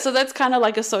 But yeah, so that's kind of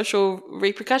like a social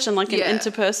repercussion, like an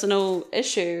interpersonal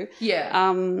issue.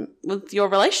 Yeah. With your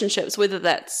relationships, whether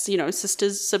that's,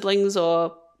 sisters, siblings,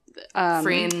 or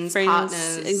friends,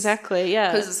 partners. Exactly,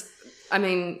 yeah. Because, I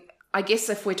mean, I guess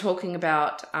if we're talking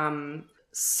about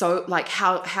so like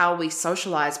how we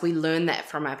socialize, we learn that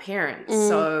from our parents.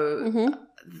 So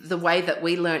the way that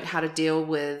we learned how to deal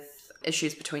with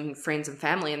issues between friends and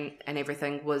family and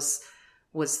everything was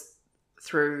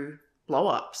through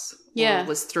blow-ups. Yeah. Or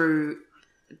was through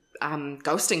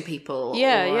ghosting people.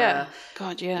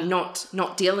 God, yeah.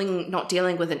 Not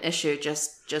dealing with an issue,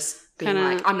 just being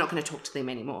like, I'm not going to talk to them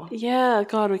anymore. Yeah,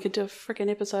 God, we could do a freaking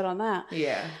episode on that.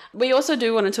 Yeah. We also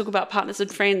do want to talk about partners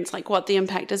and friends, like what the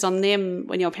impact is on them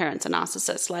when your parents are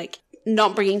narcissists, like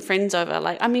not bringing friends over.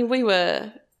 Like, I mean, we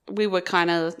were kind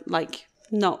of like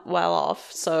not well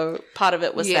off. So part of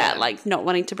it was that, like not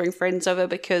wanting to bring friends over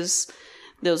because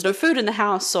there was no food in the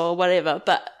house or whatever.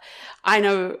 But I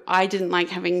know I didn't like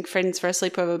having friends for a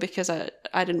sleepover because I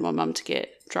didn't want mum to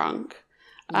get drunk.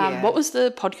 What was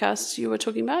the podcast you were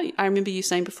talking about? I remember you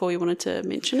saying before you wanted to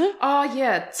mention it. Oh,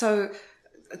 yeah. So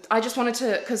I just wanted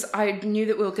to, because I knew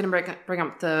that we were going to bring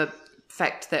up the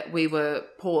fact that we were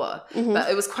poor. But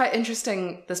it was quite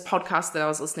interesting, this podcast that I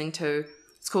was listening to.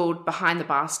 It's called Behind the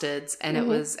Bastards, and it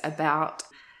was about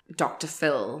Dr.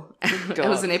 Phil. It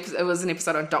was an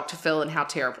episode on Dr. Phil and how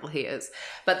terrible he is.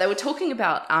 But they were talking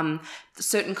about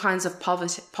certain kinds of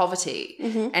poverty,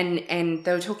 and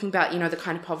they were talking about, the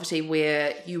kind of poverty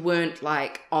where you weren't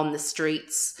like on the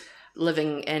streets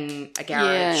living in a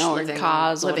garage, or living in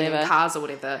cars or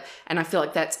whatever. And I feel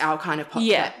like that's our kind of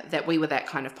that we were that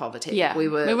kind of poverty. Yeah, we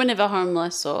were never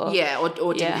homeless or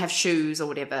didn't have shoes or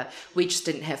whatever. We just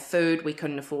didn't have food. We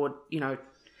couldn't afford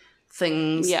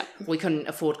things. Yeah, we couldn't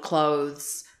afford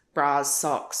clothes. Bras,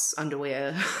 socks,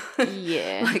 underwear.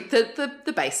 Yeah. Like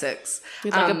the basics.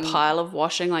 With like a pile of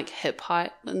washing, like hip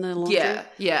height in the laundry.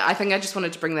 Yeah. I think I just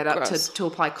wanted to bring that up to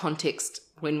apply context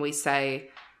when we say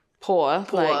poor.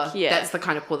 Like, that's the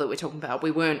kind of poor that we're talking about.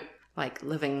 We weren't like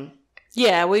living we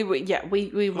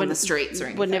on the streets or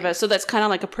anything. Would never. So that's kind of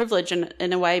like a privilege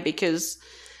in a way, because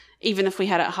even if we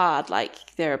had it hard, like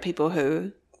there are people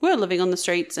who were living on the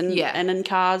streets and in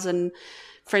cars and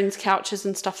friends' couches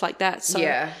and stuff like that. So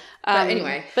but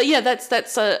anyway,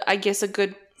 that's I guess a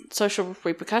good social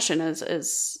repercussion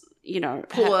is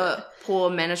poor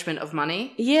management of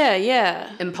money.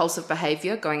 Impulsive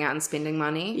behavior, going out and spending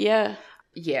money. But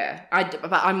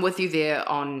I'm with you there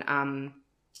on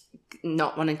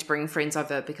not wanting to bring friends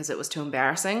over because it was too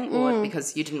embarrassing or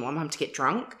because you didn't want mum to get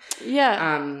drunk.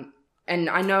 And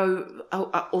I know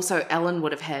also Ellen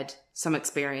would have had some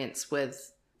experience with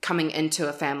coming into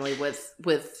a family with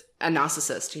a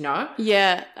narcissist,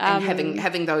 and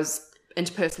having those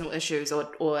interpersonal issues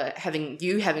or having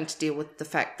to deal with the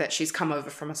fact that she's come over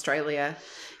from Australia.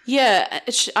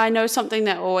 I know something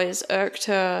that always irked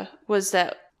her was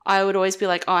that I would always be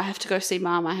like, oh, I have to go see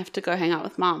mum, I have to go hang out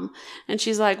with mum, and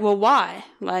she's like, well, why?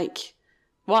 Like,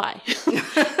 why?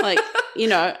 Like,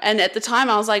 and at the time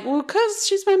I was like, well, because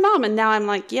she's my mum, and now I'm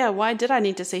like, why did I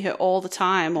need to see her all the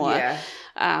time? Or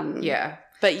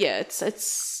but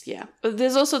it's But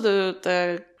there's also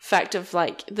the fact of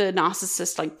like the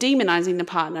narcissist like demonizing the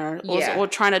partner or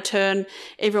trying to turn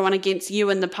everyone against you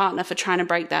and the partner for trying to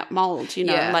break that mold,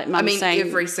 like Mum's saying.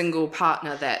 Every single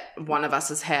partner that one of us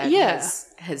has had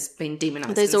has been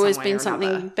demonized. There's always been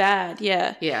something bad.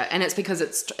 Yeah, and it's because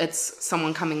it's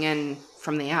someone coming in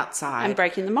from the outside and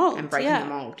breaking the mold.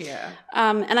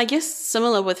 And I guess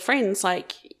similar with friends,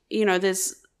 like,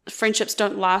 there's friendships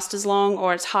don't last as long,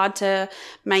 or it's hard to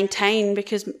maintain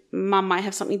because mum might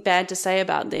have something bad to say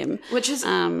about them, which is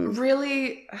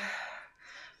really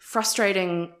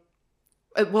frustrating.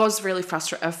 It was really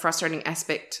a frustrating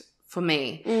aspect for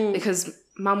me because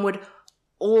mum would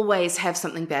always have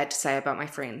something bad to say about my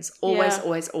friends,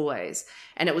 always,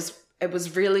 and it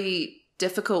was really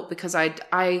difficult because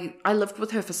I lived with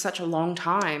her for such a long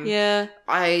time.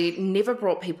 I never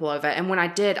brought people over, and when I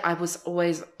did, I was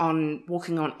always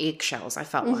walking on eggshells. I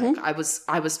felt like I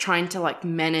was trying to like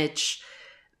manage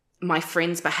my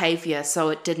friend's behavior so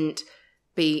it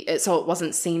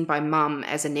wasn't seen by mum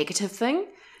as a negative thing.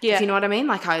 If you know what I mean?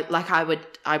 Like I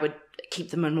would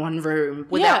keep them in one room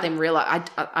without them realize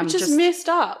I'm just messed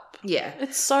up. Yeah,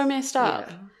 it's so messed up.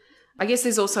 I guess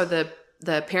there's also the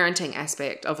parenting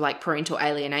aspect of like parental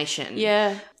alienation.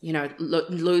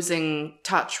 Losing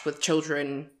touch with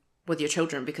your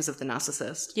children because of the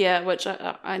narcissist. Which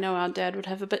I know our dad would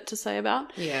have a bit to say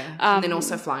about. And then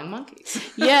also flying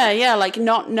monkeys. Like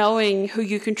not knowing who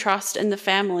you can trust in the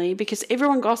family, because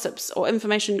everyone gossips or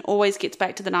information always gets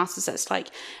back to the narcissist. Like,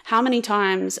 how many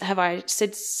times have I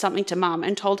said something to mum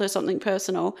and told her something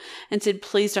personal and said,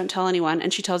 please don't tell anyone,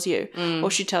 and she tells you,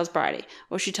 or she tells Bridie,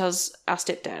 or she tells our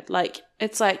stepdad. Like,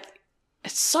 it's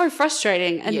so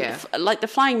frustrating. And like the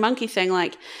flying monkey thing,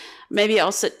 like, maybe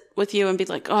I'll sit with you and be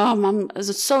like, oh, mum, this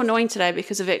is so annoying today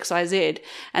because of X, Y, Z.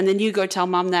 And then you go tell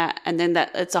mum that, and then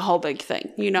it's a whole big thing,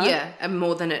 and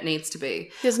more than it needs to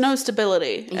be. There's no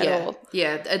stability at all.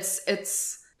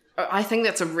 It's I think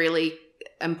that's a really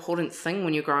important thing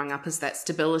when you're growing up, is that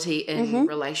stability in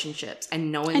relationships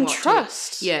and knowing and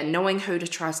trust. Knowing who to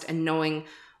trust and knowing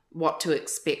what to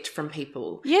expect from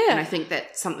people. And I think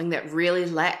that's something that really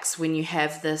lacks when you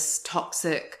have this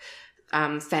toxic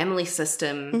family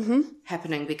system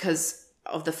happening, because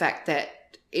of the fact that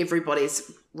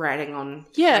everybody's ratting on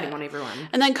everyone.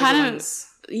 And then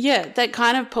that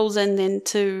kind of pulls in then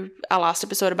to our last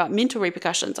episode about mental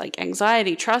repercussions, like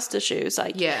anxiety, trust issues,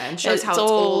 like and shows how it's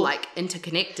all like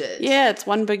interconnected. It's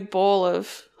one big ball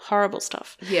of horrible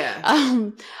stuff.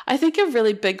 I think a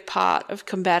really big part of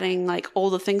combating like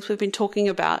all the things we've been talking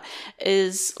about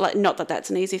is like, not that that's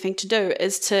an easy thing to do,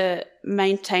 is to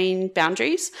maintain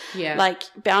boundaries. Like,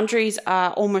 boundaries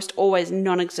are almost always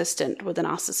non-existent with a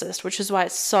narcissist, which is why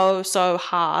it's so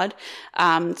hard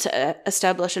to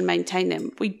establish and maintain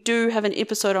them. We do have an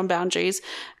episode on boundaries,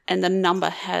 and the number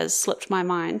has slipped my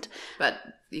mind, but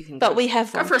you can we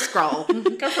have go for a scroll.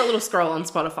 Go for a little scroll on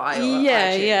Spotify or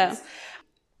iTunes.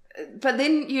 But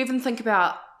then you even think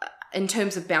about, in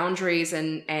terms of boundaries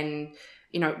and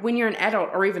when you're an adult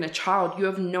or even a child, you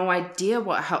have no idea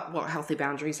what healthy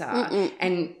boundaries are.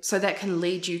 And so that can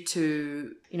lead you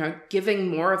to, giving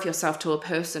more of yourself to a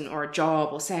person or a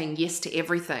job or saying yes to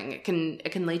everything. It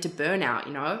can lead to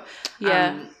burnout,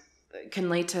 Yeah. It can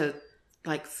lead to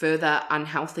like further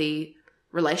unhealthy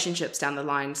relationships down the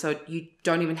line. So you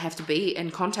don't even have to be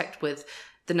in contact with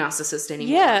the narcissist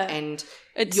anymore. Yeah. And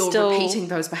It's you're still repeating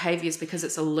those behaviors because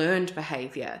it's a learned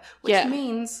behavior, which Yeah.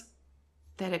 means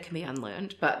that it can be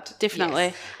unlearned, but Definitely.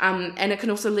 yes. And it can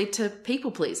also lead to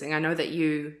people pleasing. I know that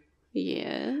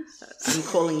Yes. I'm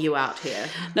calling you out here.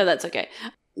 No, that's okay.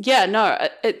 Yeah, no,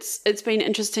 it's been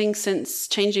interesting since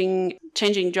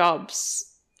changing jobs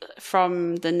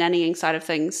from the nannying side of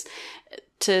things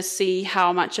to see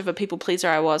how much of a people pleaser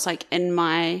I was like in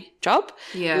my job.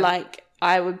 Yeah. Like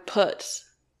I would put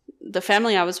the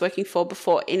family I was working for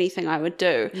before anything I would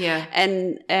do. Yeah.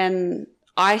 And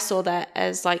I saw that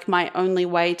as like my only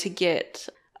way to get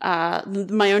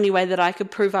my only way that I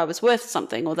could prove I was worth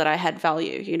something or that I had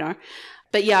value,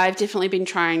 But yeah, I've definitely been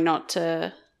trying not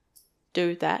to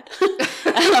do that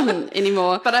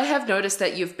anymore. But I have noticed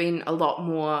that you've been a lot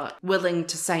more willing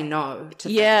to say no to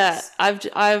Yeah, things.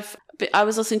 I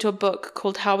was listening to a book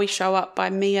called How We Show Up by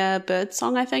Mia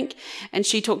Birdsong, I think, and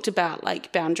she talked about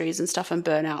like boundaries and stuff and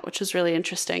burnout, which was really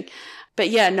interesting. But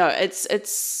yeah, no, it's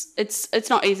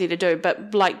not easy to do.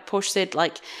 But like Porsche said,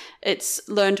 like it's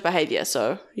learned behavior,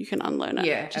 so you can unlearn it.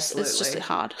 Yeah, absolutely. It's just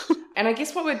hard. And I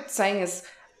guess what we're saying is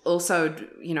also,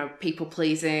 people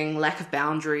pleasing, lack of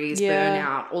boundaries, Yeah.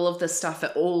 burnout, all of this stuff.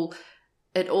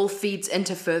 It all feeds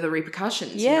into further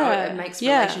repercussions. Yeah. It makes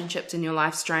Yeah. relationships in your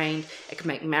life strained. It can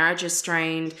make marriages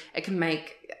strained. It can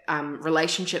make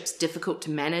relationships difficult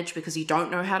to manage because you don't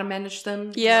know how to manage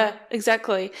them. Yeah,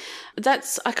 exactly.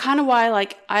 That's kind of why,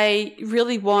 like, I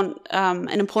really want an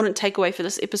important takeaway for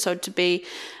this episode to be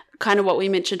kind of what we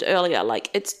mentioned earlier. Like,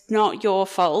 it's not your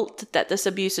fault that this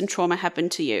abuse and trauma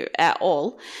happened to you at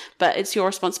all, but it's your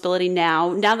responsibility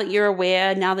now that you're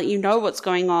aware, now that you know what's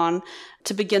going on,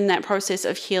 to begin that process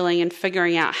of healing and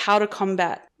figuring out how to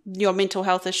combat your mental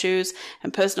health issues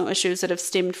and personal issues that have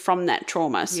stemmed from that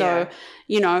trauma. So,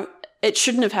 it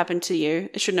shouldn't have happened to you.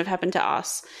 It shouldn't have happened to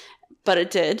us, but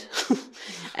it did.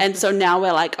 And so now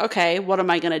we're like, okay, what am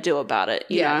I going to do about it?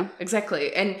 You know?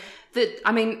 Exactly. And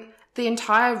the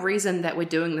entire reason that we're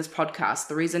doing this podcast,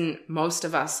 the reason most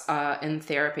of us are in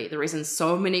therapy, the reason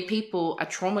so many people are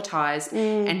traumatized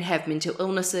and have mental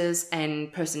illnesses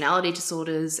and personality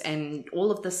disorders and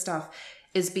all of this stuff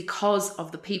is because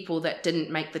of the people that didn't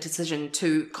make the decision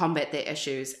to combat their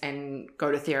issues and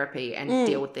go to therapy and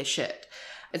deal with their shit.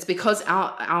 It's because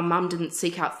our mum didn't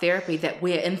seek out therapy that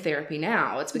we're in therapy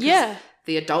now. It's because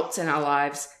the adults in our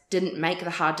lives didn't make the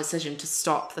hard decision to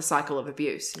stop the cycle of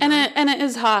abuse. And it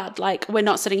is hard. Like, we're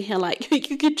not sitting here like,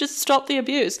 you could just stop the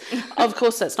abuse. Of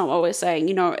course, that's not what we're saying.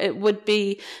 It would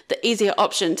be the easier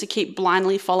option to keep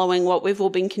blindly following what we've all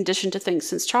been conditioned to think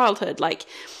since childhood. Like,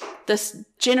 this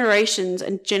generations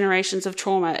and generations of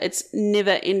trauma, it's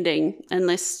never ending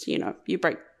unless, you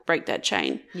break that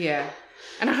chain. Yeah.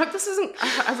 And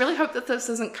I really hope that this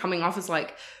isn't coming off as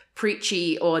like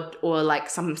preachy or like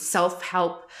some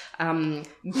self-help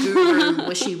guru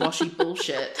wishy-washy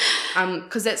bullshit,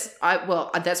 because that's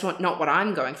not what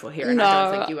I'm going for here, and No, I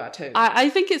don't think you are too.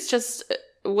 I think it's just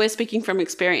we're speaking from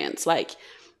experience. Like,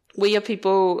 we are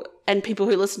people, and people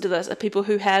who listen to this are people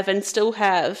who have and still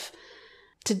have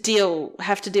to deal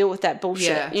with that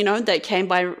bullshit, that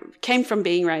came from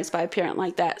being raised by a parent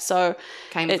like that. So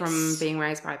came from being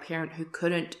raised by a parent who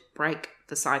couldn't break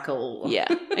the cycle. Yeah,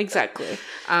 exactly.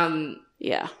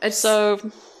 Yeah. It's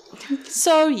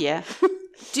So yeah.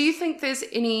 Do you think there's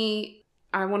any,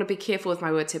 I want to be careful with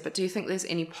my words here, but do you think there's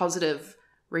any positive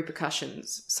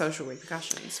repercussions, social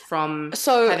repercussions from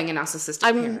having a narcissistic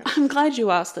parent? I'm glad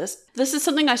you asked this. This is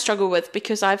something I struggle with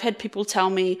because I've had people tell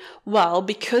me, well,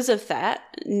 because of that,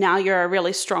 now you're a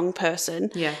really strong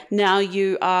person. Yeah. Now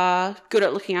you are good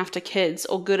at looking after kids,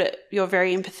 or you're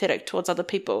very empathetic towards other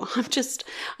people.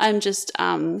 I'm just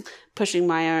pushing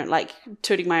my own, like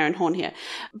tooting my own horn here.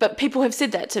 But people have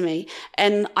said that to me,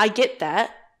 and I get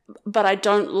that, but I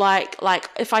don't like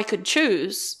if I could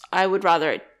choose, I would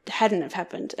rather it hadn't have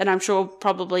happened, and I'm sure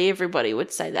probably everybody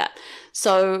would say that.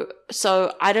 So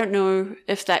I don't know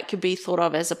if that could be thought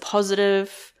of as a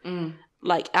positive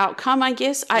like outcome. I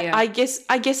guess I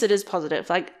guess it is positive.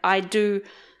 Like, I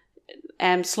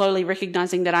am slowly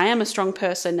recognizing that I am a strong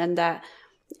person, and that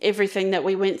everything that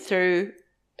we went through,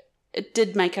 it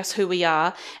did make us who we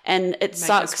are, and it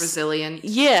sucks. Us resilient.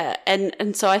 Yeah,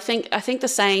 and so I think the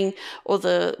saying, or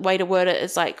the way to word it,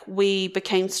 is like, we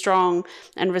became strong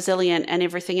and resilient, and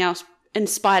everything else in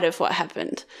spite of what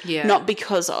happened, not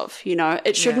because of,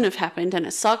 it shouldn't have happened, and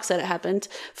it sucks that it happened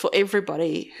for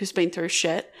everybody who's been through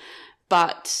shit,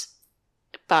 but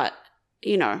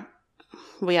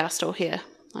we are still here,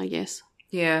 I guess.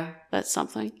 Yeah. That's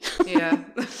something. Yeah.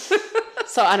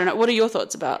 So I don't know. What are your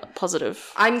thoughts about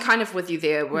positive? I'm kind of with you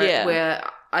there where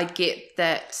I get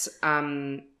that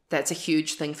that's a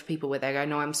huge thing for people where they go,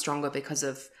 no, I'm stronger because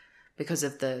of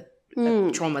the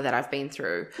trauma that I've been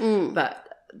through. But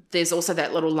there's also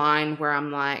that little line where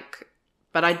I'm like,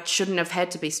 but I shouldn't have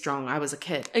had to be strong. I was a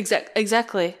kid.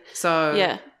 Exactly. So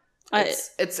yeah.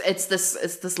 It's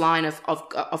this line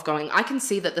of going, I can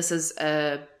see that this is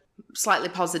a slightly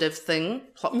positive thing,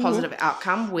 positive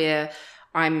outcome where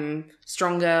I'm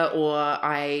stronger, or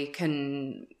I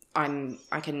don't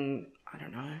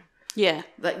know. Yeah.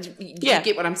 Like, you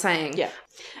get what I'm saying? Yeah.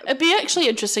 It'd be actually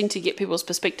interesting to get people's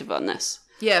perspective on this.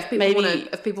 Yeah, if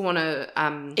people want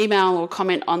to email or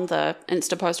comment on the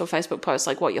Insta post or Facebook post,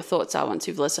 like what your thoughts are once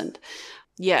you've listened.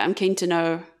 Yeah, I'm keen to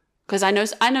know, because I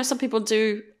know some people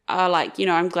are like,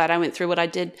 I'm glad I went through what I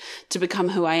did to become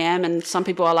who I am, and some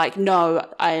people are like, no,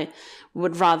 I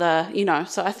would rather,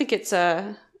 so I think it's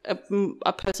a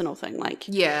personal thing. Like,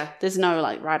 there's no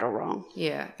like right or wrong.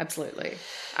 Yeah, absolutely.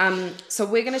 So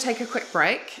we're going to take a quick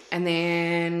break, and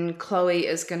then Chloe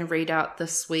is going to read out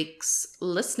this week's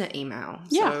listener email.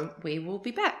 Yeah. So we will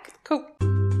be back. Cool.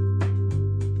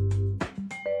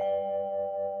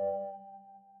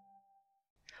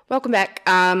 Welcome back.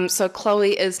 So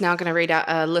Chloe is now going to read out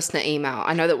a listener email.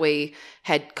 I know that we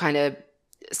had kind of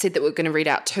said that we were going to read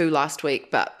out 2 last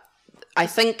week, but I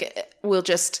think we'll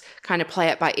just kind of play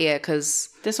it by ear because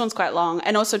this one's quite long,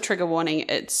 and also trigger warning.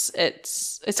 It's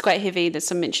quite heavy. There's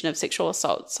some mention of sexual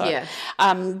assault. So, yeah.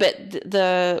 But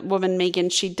the woman Megan,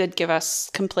 she did give us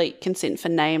complete consent for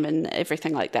name and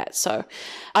everything like that. So,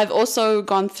 I've also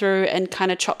gone through and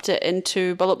kind of chopped it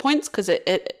into bullet points because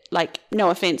it like, no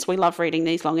offense, we love reading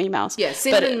these long emails. Yeah,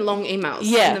 send in long emails.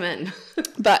 Yeah, send them in.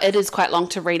 But it is quite long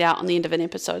to read out on the end of an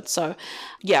episode. So,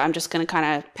 yeah, I'm just going to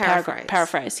kind of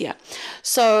paraphrase. Yeah.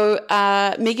 So,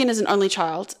 Megan is an only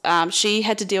child. She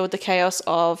had to deal with the chaos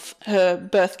of her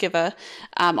birth giver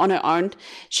on her own.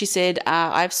 She said,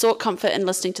 I've sought comfort in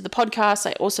listening to the podcast.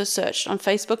 I also searched on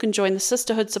Facebook and joined the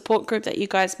sisterhood support group that you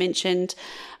guys mentioned.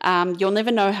 You'll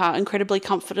never know how incredibly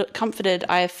comforted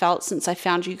I have felt since I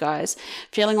found you guys.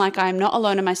 Feeling like I am not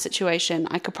alone in my situation.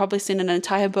 I could probably send an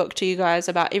entire book to you guys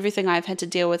about everything I've had to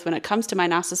deal with when it comes to my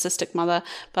narcissistic mother,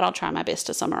 but I'll try my best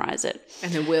to summarize it.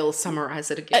 And then we'll summarize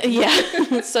it again.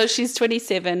 Yeah. So she's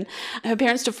 27. Her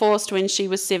parents divorced when she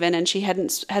was 7, and she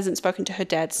hasn't spoken to her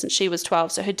dad since she was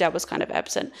 12, so her dad was kind of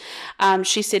absent.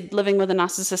 She said living with a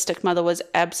narcissistic mother was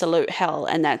absolute hell,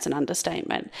 and that's an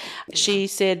understatement. Yeah. She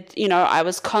said, I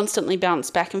was constantly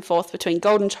bounced back and forth between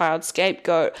golden child,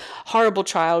 scapegoat, horrible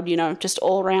child, just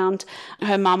all around.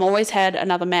 Her mum always had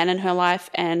another man in her life,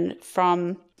 and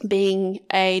from being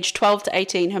age 12 to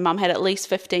 18, her mum had at least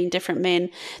 15 different men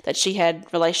that she had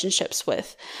relationships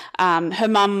with. Her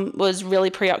mum was really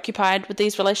preoccupied with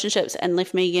these relationships and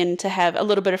left Megan to have a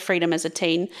little bit of freedom as a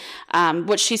teen,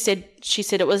 which she said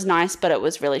it was nice, but it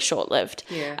was really short-lived.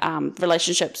 Yeah.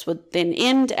 Relationships would then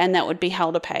end, and that would be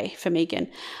hell to pay for Megan.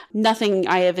 Nothing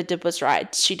I ever did was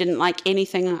right. She didn't like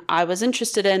anything I was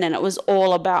interested in, and it was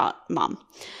all about mum.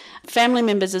 Family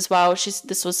members as well,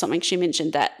 this was something she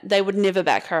mentioned, that they would never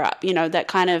back her up, that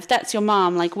kind of, that's your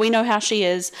mom, like, we know how she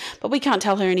is, but we can't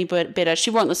tell her any better, she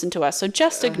won't listen to us, so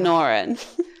just ignore it.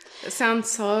 It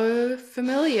sounds so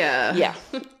familiar. Yeah.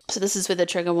 So this is where the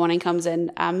trigger warning comes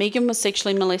in. Megan was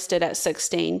sexually molested at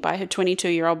 16 by her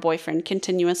 22-year-old boyfriend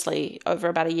continuously over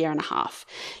about a year and a half.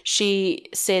 She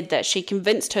said that she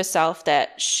convinced herself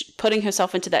that putting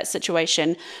herself into that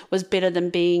situation was better than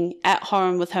being at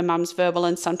home with her mum's verbal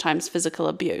and sometimes physical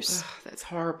abuse. Ugh, that's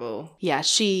horrible. Yeah,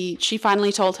 she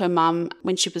finally told her mum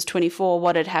when she was 24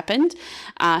 what had happened.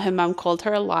 Her mum called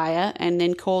her a liar and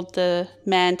then called the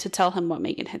man to tell him what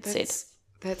Megan had said.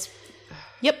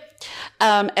 Yep.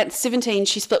 At 17,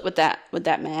 she split with that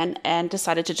man and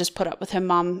decided to just put up with her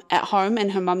mum at home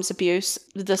and her mum's abuse.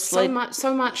 So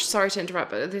much. Sorry to interrupt,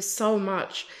 but there's so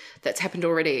much that's happened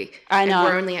already. I know. And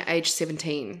we're only at age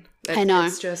 17. I know.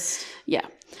 It's just... Yeah.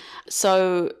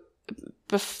 So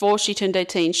before she turned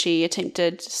 18, she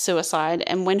attempted suicide,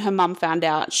 and when her mum found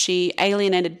out, she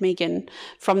alienated Megan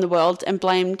from the world and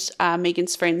blamed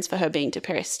Megan's friends for her being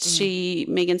depressed.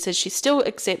 Megan says she still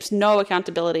accepts no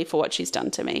accountability for what she's done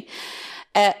to me.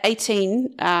 At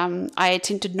 18, I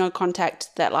attempted no contact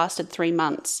that lasted 3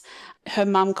 months. Her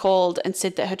mum called and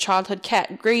said that her childhood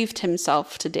cat grieved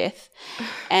himself to death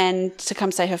and to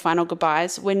come say her final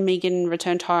goodbyes. When Megan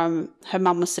returned home, her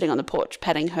mum was sitting on the porch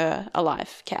patting her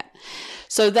alive cat.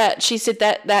 So that she said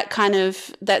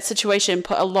that situation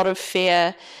put a lot of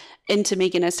fear into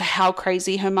Megan as to how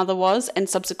crazy her mother was, and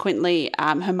subsequently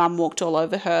her mum walked all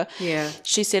over her. Yeah.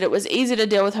 She said it was easy to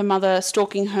deal with her mother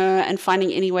stalking her and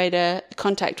finding any way to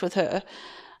contact with her.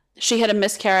 She had a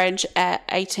miscarriage at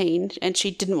 18 and she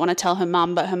didn't want to tell her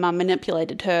mum, but her mum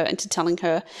manipulated her into telling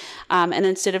her. And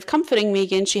instead of comforting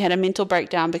Megan, she had a mental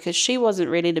breakdown because she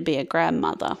wasn't ready to be a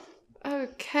grandmother.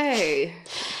 Okay.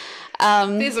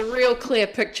 There's a real clear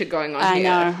picture going on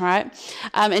here. I know, right?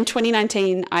 In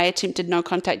 2019, I attempted no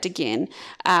contact again.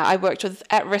 I worked with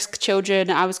at-risk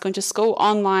children. I was going to school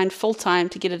online full-time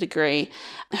to get a degree.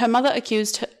 Her mother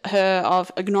accused her of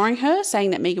ignoring her,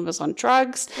 saying that Megan was on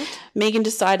drugs. What? Megan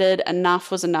decided enough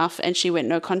was enough and she went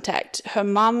no contact. Her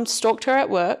mum stalked her at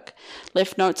work,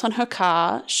 left notes on her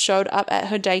car, showed up at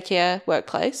her daycare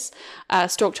workplace,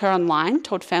 stalked her online,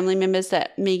 told family members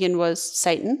that Megan was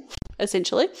Satan,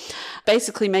 essentially,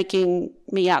 basically making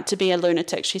me out to be a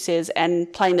lunatic, she says,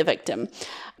 and playing the victim.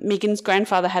 Megan's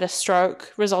grandfather had a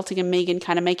stroke, resulting in Megan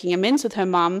kind of making amends with her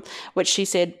mum, which she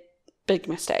said, big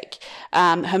mistake.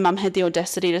 Her mum had the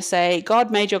audacity to say,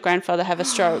 God made your grandfather have a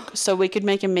stroke so we could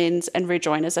make amends and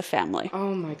rejoin as a family.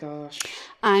 Oh my gosh.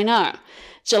 I know.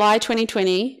 July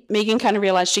 2020, Megan kind of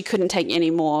realized she couldn't take any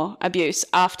more abuse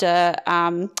after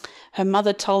her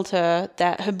mother told her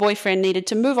that her boyfriend needed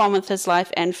to move on with his life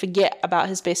and forget about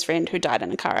his best friend who died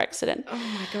in a car accident. Oh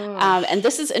my gosh. And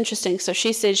this is interesting. So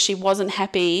she says she wasn't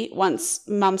happy once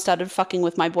mum started fucking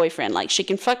with my boyfriend. Like, she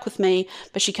can fuck with me,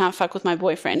 but she can't fuck with my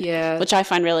boyfriend. Yeah. Which I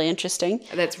find really interesting.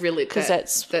 That's really... Because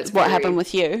that's what happened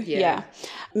with you. Yeah.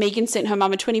 Megan sent her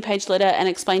mum a 20-page letter and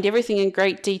explained everything in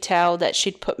great detail that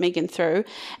she'd put Megan through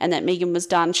and that Megan was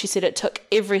done. She said it took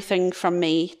everything from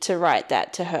me to write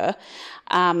that to her.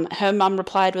 Her mum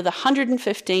replied with a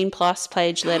 115-plus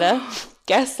page letter,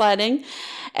 gaslighting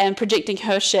and projecting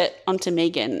her shit onto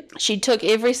Megan. She took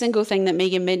every single thing that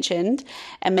Megan mentioned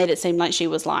and made it seem like she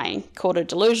was lying. Called her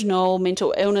delusional,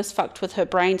 mental illness fucked with her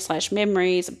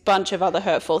brain/memories, a bunch of other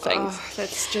hurtful things. Oh,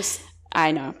 that's just...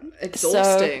 I know.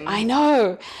 Exhausting. I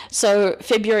know. So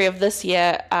February of this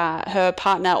year, her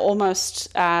partner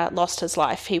almost lost his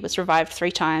life. He was revived 3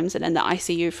 times and in the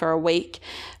ICU for a week.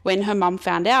 When her mum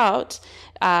found out,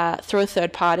 through a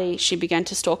third party, she began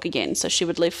to stalk again. So she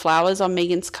would leave flowers on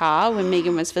Megan's car when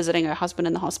Megan was visiting her husband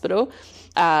in the hospital,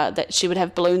 that she would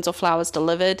have balloons or flowers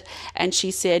delivered. And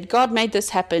she said, God made this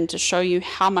happen to show you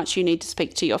how much you need to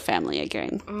speak to your family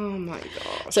again. Oh my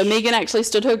gosh. So Megan actually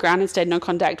stood her ground and stayed no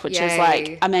contact, which is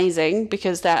like amazing,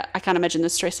 because that I can't imagine the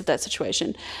stress of that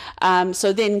situation.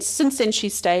 So then since then she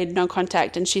stayed no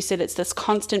contact, and she said it's this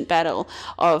constant battle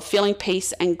of feeling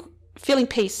peace, and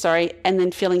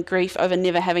then feeling grief over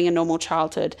never having a normal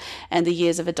childhood and the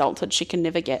years of adulthood she can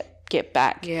never get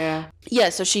back. Yeah,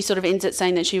 so she sort of ends it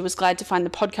saying that she was glad to find the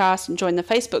podcast and join the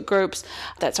Facebook groups.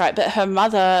 That's right, but her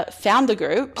mother found the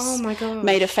groups. Oh my God.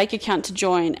 Made a fake account to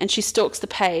join, and she stalks the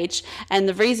page. And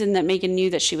the reason that Megan knew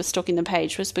that she was stalking the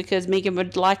page was because Megan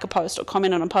would like a post or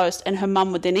comment on a post, and her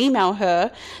mum would then email her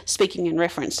speaking in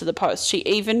reference to the post. She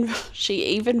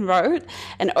even wrote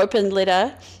an open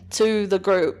letter to the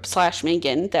group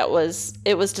 /Megan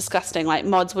it was disgusting. Like,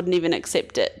 mods wouldn't even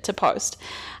accept it to post.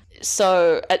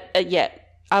 So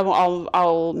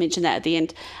I'll mention that at the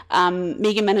end.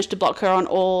 Megan managed to block her on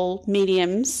all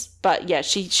mediums, but yeah,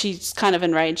 she's kind of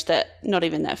enraged that not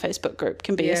even that Facebook group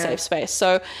can be a safe space.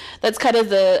 So that's kind of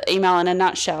the email in a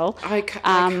nutshell. I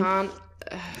can't.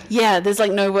 Yeah, there's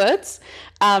like no words.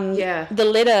 The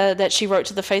letter that she wrote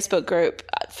to the Facebook group.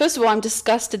 First of all, I'm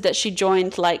disgusted that she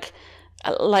joined like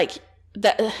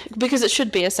that, because it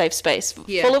should be a safe space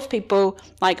full of people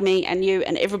like me and you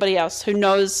and everybody else who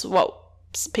knows what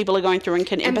people are going through and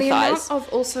can empathize.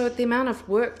 And the amount of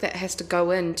work that has to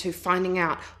go into finding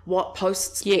out what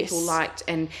posts people liked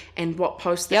and what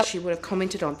posts that she would have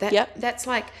commented on. That's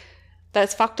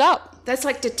fucked up. That's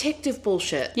like detective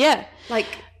bullshit. Yeah. Like,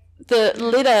 the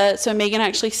letter, so Megan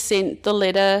actually sent the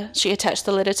letter, she attached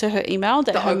the letter to her email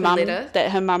that her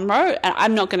mum wrote, and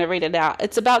I'm not going to read it out.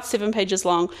 It's about 7 pages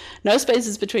long, no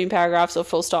spaces between paragraphs or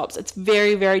full stops. It's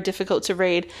very, very difficult to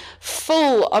read,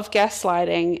 full of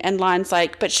gaslighting and lines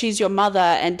like, but she's your mother,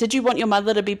 and did you want your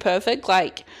mother to be perfect?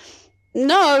 Like,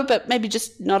 no, but maybe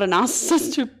just not a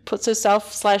narcissist who puts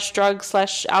herself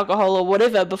 /drug/alcohol or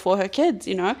whatever before her kids,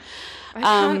 you know? I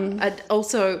can't.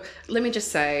 Also, let me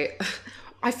just say...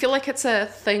 I feel like it's a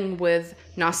thing with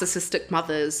narcissistic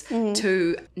mothers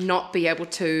to not be able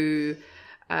to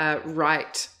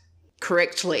write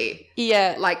correctly.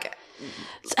 Yeah. Like,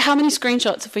 how many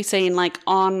screenshots have we seen, like,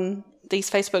 on these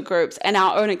Facebook groups and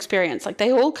our own experience? Like,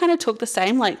 they all kind of talk the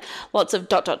same, like, lots of ...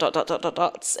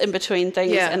 dots in between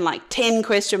things and, like, 10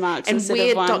 question marks and instead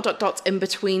weird of one. ... dots in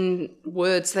between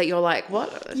words that you're like,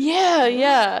 what?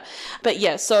 Yeah. But,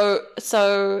 yeah,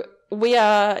 so we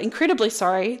are incredibly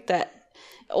sorry that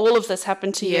all of this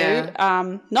happened to you.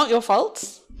 Not your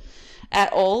fault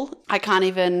at all. I can't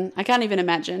even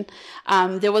imagine.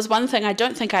 There was one thing, I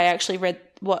don't think I actually read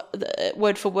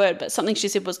word for word, but something she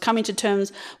said was coming to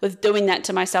terms with doing that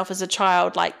to myself as a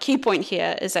child. Like, key point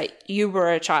here is that you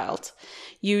were a child.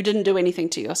 You didn't do anything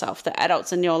to yourself. The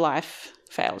adults in your life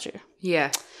failed you.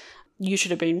 Yeah. You should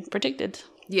have been protected.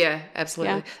 Yeah,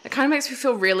 absolutely. Yeah. It kind of makes me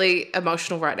feel really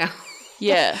emotional right now.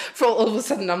 Yeah. For all of a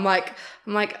sudden, I'm like,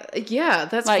 yeah,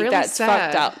 that's like, really that's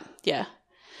sad. Fucked up. Yeah.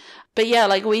 But yeah,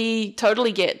 like, we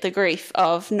totally get the grief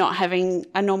of not having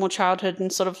a normal childhood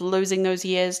and sort of losing those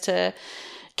years to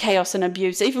chaos and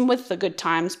abuse, even with the good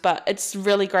times. But it's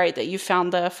really great that you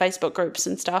found the Facebook groups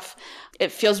and stuff.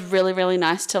 It feels really, really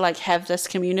nice to, like, have this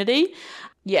community.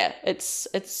 Yeah, it's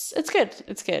good.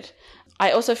 It's good.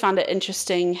 I also found it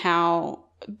interesting how,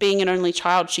 being an only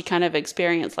child, she kind of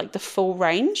experienced, like, the full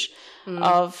range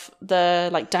of the,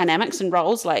 like, dynamics and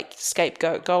roles, like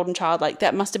scapegoat, golden child. Like,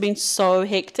 that must have been so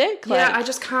hectic. Yeah, like, I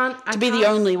just can't. To be the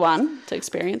only one to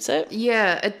experience it.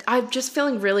 Yeah, I'm just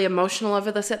feeling really emotional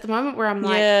over this at the moment, where I'm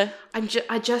like,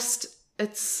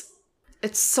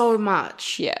 it's so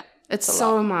much. Yeah, it's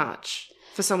so much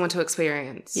for someone to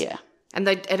experience. Yeah, and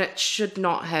it should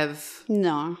not have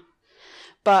been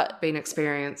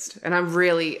experienced. And I'm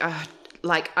really.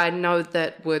 Like, I know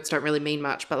that words don't really mean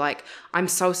much, but, like, I'm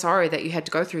so sorry that you had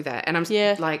to go through that. And I'm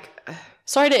like...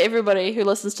 sorry to everybody who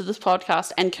listens to this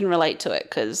podcast and can relate to it,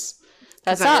 because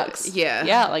that sucks.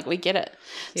 Yeah, like, we get it.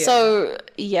 Yeah. So,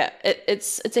 yeah,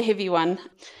 it's a heavy one.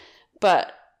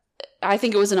 But I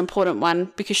think it was an important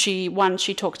one because she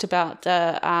talked about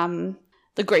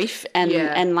the grief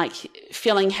and like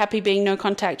feeling happy being no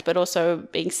contact, but also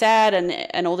being sad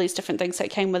and all these different things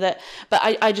that came with it. But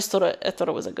I just thought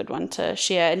it was a good one to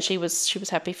share, and she was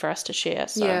happy for us to share.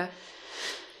 So. Yeah,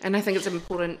 and I think it's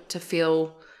important to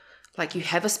feel like you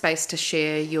have a space to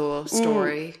share your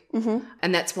story,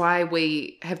 and that's why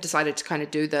we have decided to kind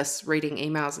of do this, reading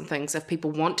emails and things. If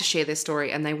people want to share their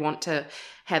story and they want to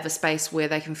have a space where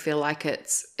they can feel like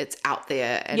it's out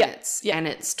there and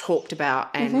it's talked about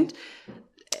and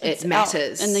it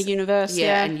matters in the universe,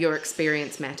 and your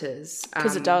experience matters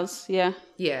because it does. Yeah,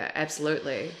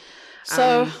 absolutely.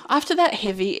 So after that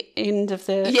heavy end of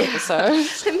the episode,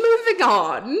 moving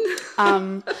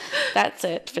on. That's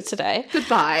it for today.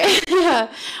 Goodbye.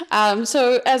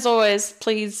 So as always,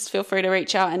 please feel free to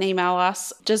reach out and email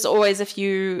us. Just always, if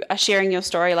you are sharing your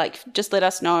story, like, just let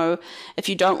us know if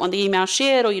you don't want the email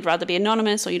shared, or you'd rather be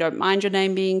anonymous, or you don't mind your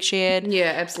name being shared.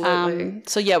 Yeah, absolutely.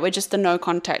 So we're just the No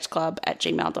Contact Club at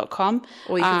gmail.com.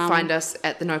 Or you can find us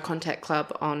at the No Contact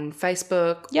Club on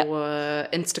Facebook or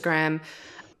Instagram.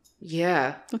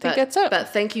 Yeah. I think that's it. But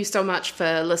thank you so much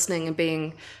for listening and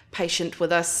being patient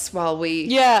with us while we...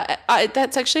 Yeah,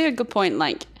 that's actually a good point.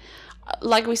 Like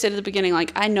we said at the beginning,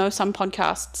 like, I know some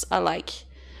podcasts are, like,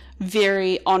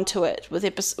 very onto it with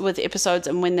episodes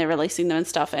and when they're releasing them and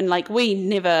stuff. And, like, we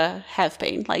never have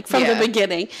been, like, from the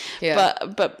beginning. Yeah.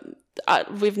 But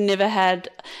we've never had...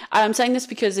 I'm saying this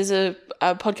because there's a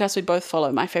podcast we both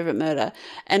follow, My Favorite Murder,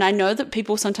 and I know that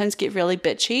people sometimes get really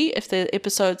bitchy if the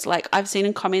episodes, like, I've seen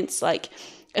in comments, like,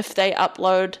 if they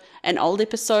upload an old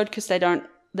episode because they're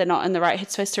not in the right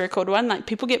headspace to record one, like,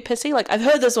 people get pissy, like, I've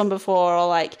heard this one before, or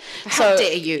like, how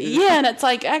dare you? Yeah, and it's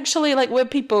like, actually, like, we're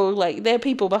people, like, there are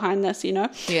people behind this, you know?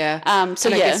 Yeah. So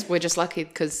I guess we're just lucky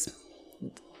because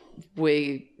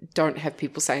we don't have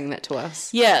people saying that to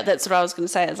us. Yeah, that's what I was going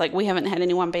to say. It's like, we haven't had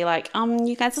anyone be like,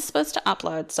 you guys are supposed to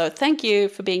upload. So thank you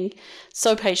for being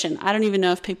so patient. I don't even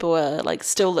know if people are, like,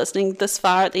 still listening this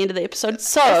far at the end of the episode.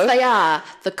 So if they are,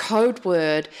 the code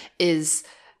word is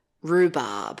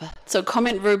rhubarb. So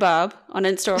comment rhubarb on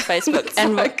Insta or Facebook,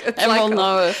 and we'll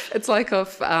know. It's like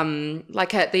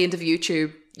like at the end of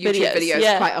YouTube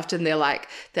videos, quite often they're like,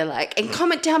 and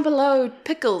comment down below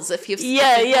pickles if you've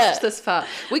watched this far.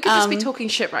 We could just be talking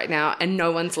shit right now and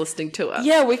no one's listening to us.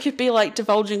 Yeah, we could be, like,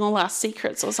 divulging all our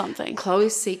secrets or something.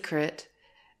 Chloe's secret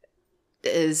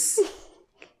is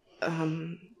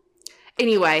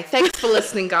anyway, thanks for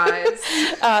listening, guys.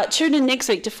 Tune in next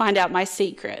week to find out my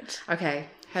secret. Okay,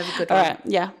 have a good one. All right,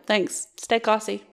 yeah, thanks. Stay classy.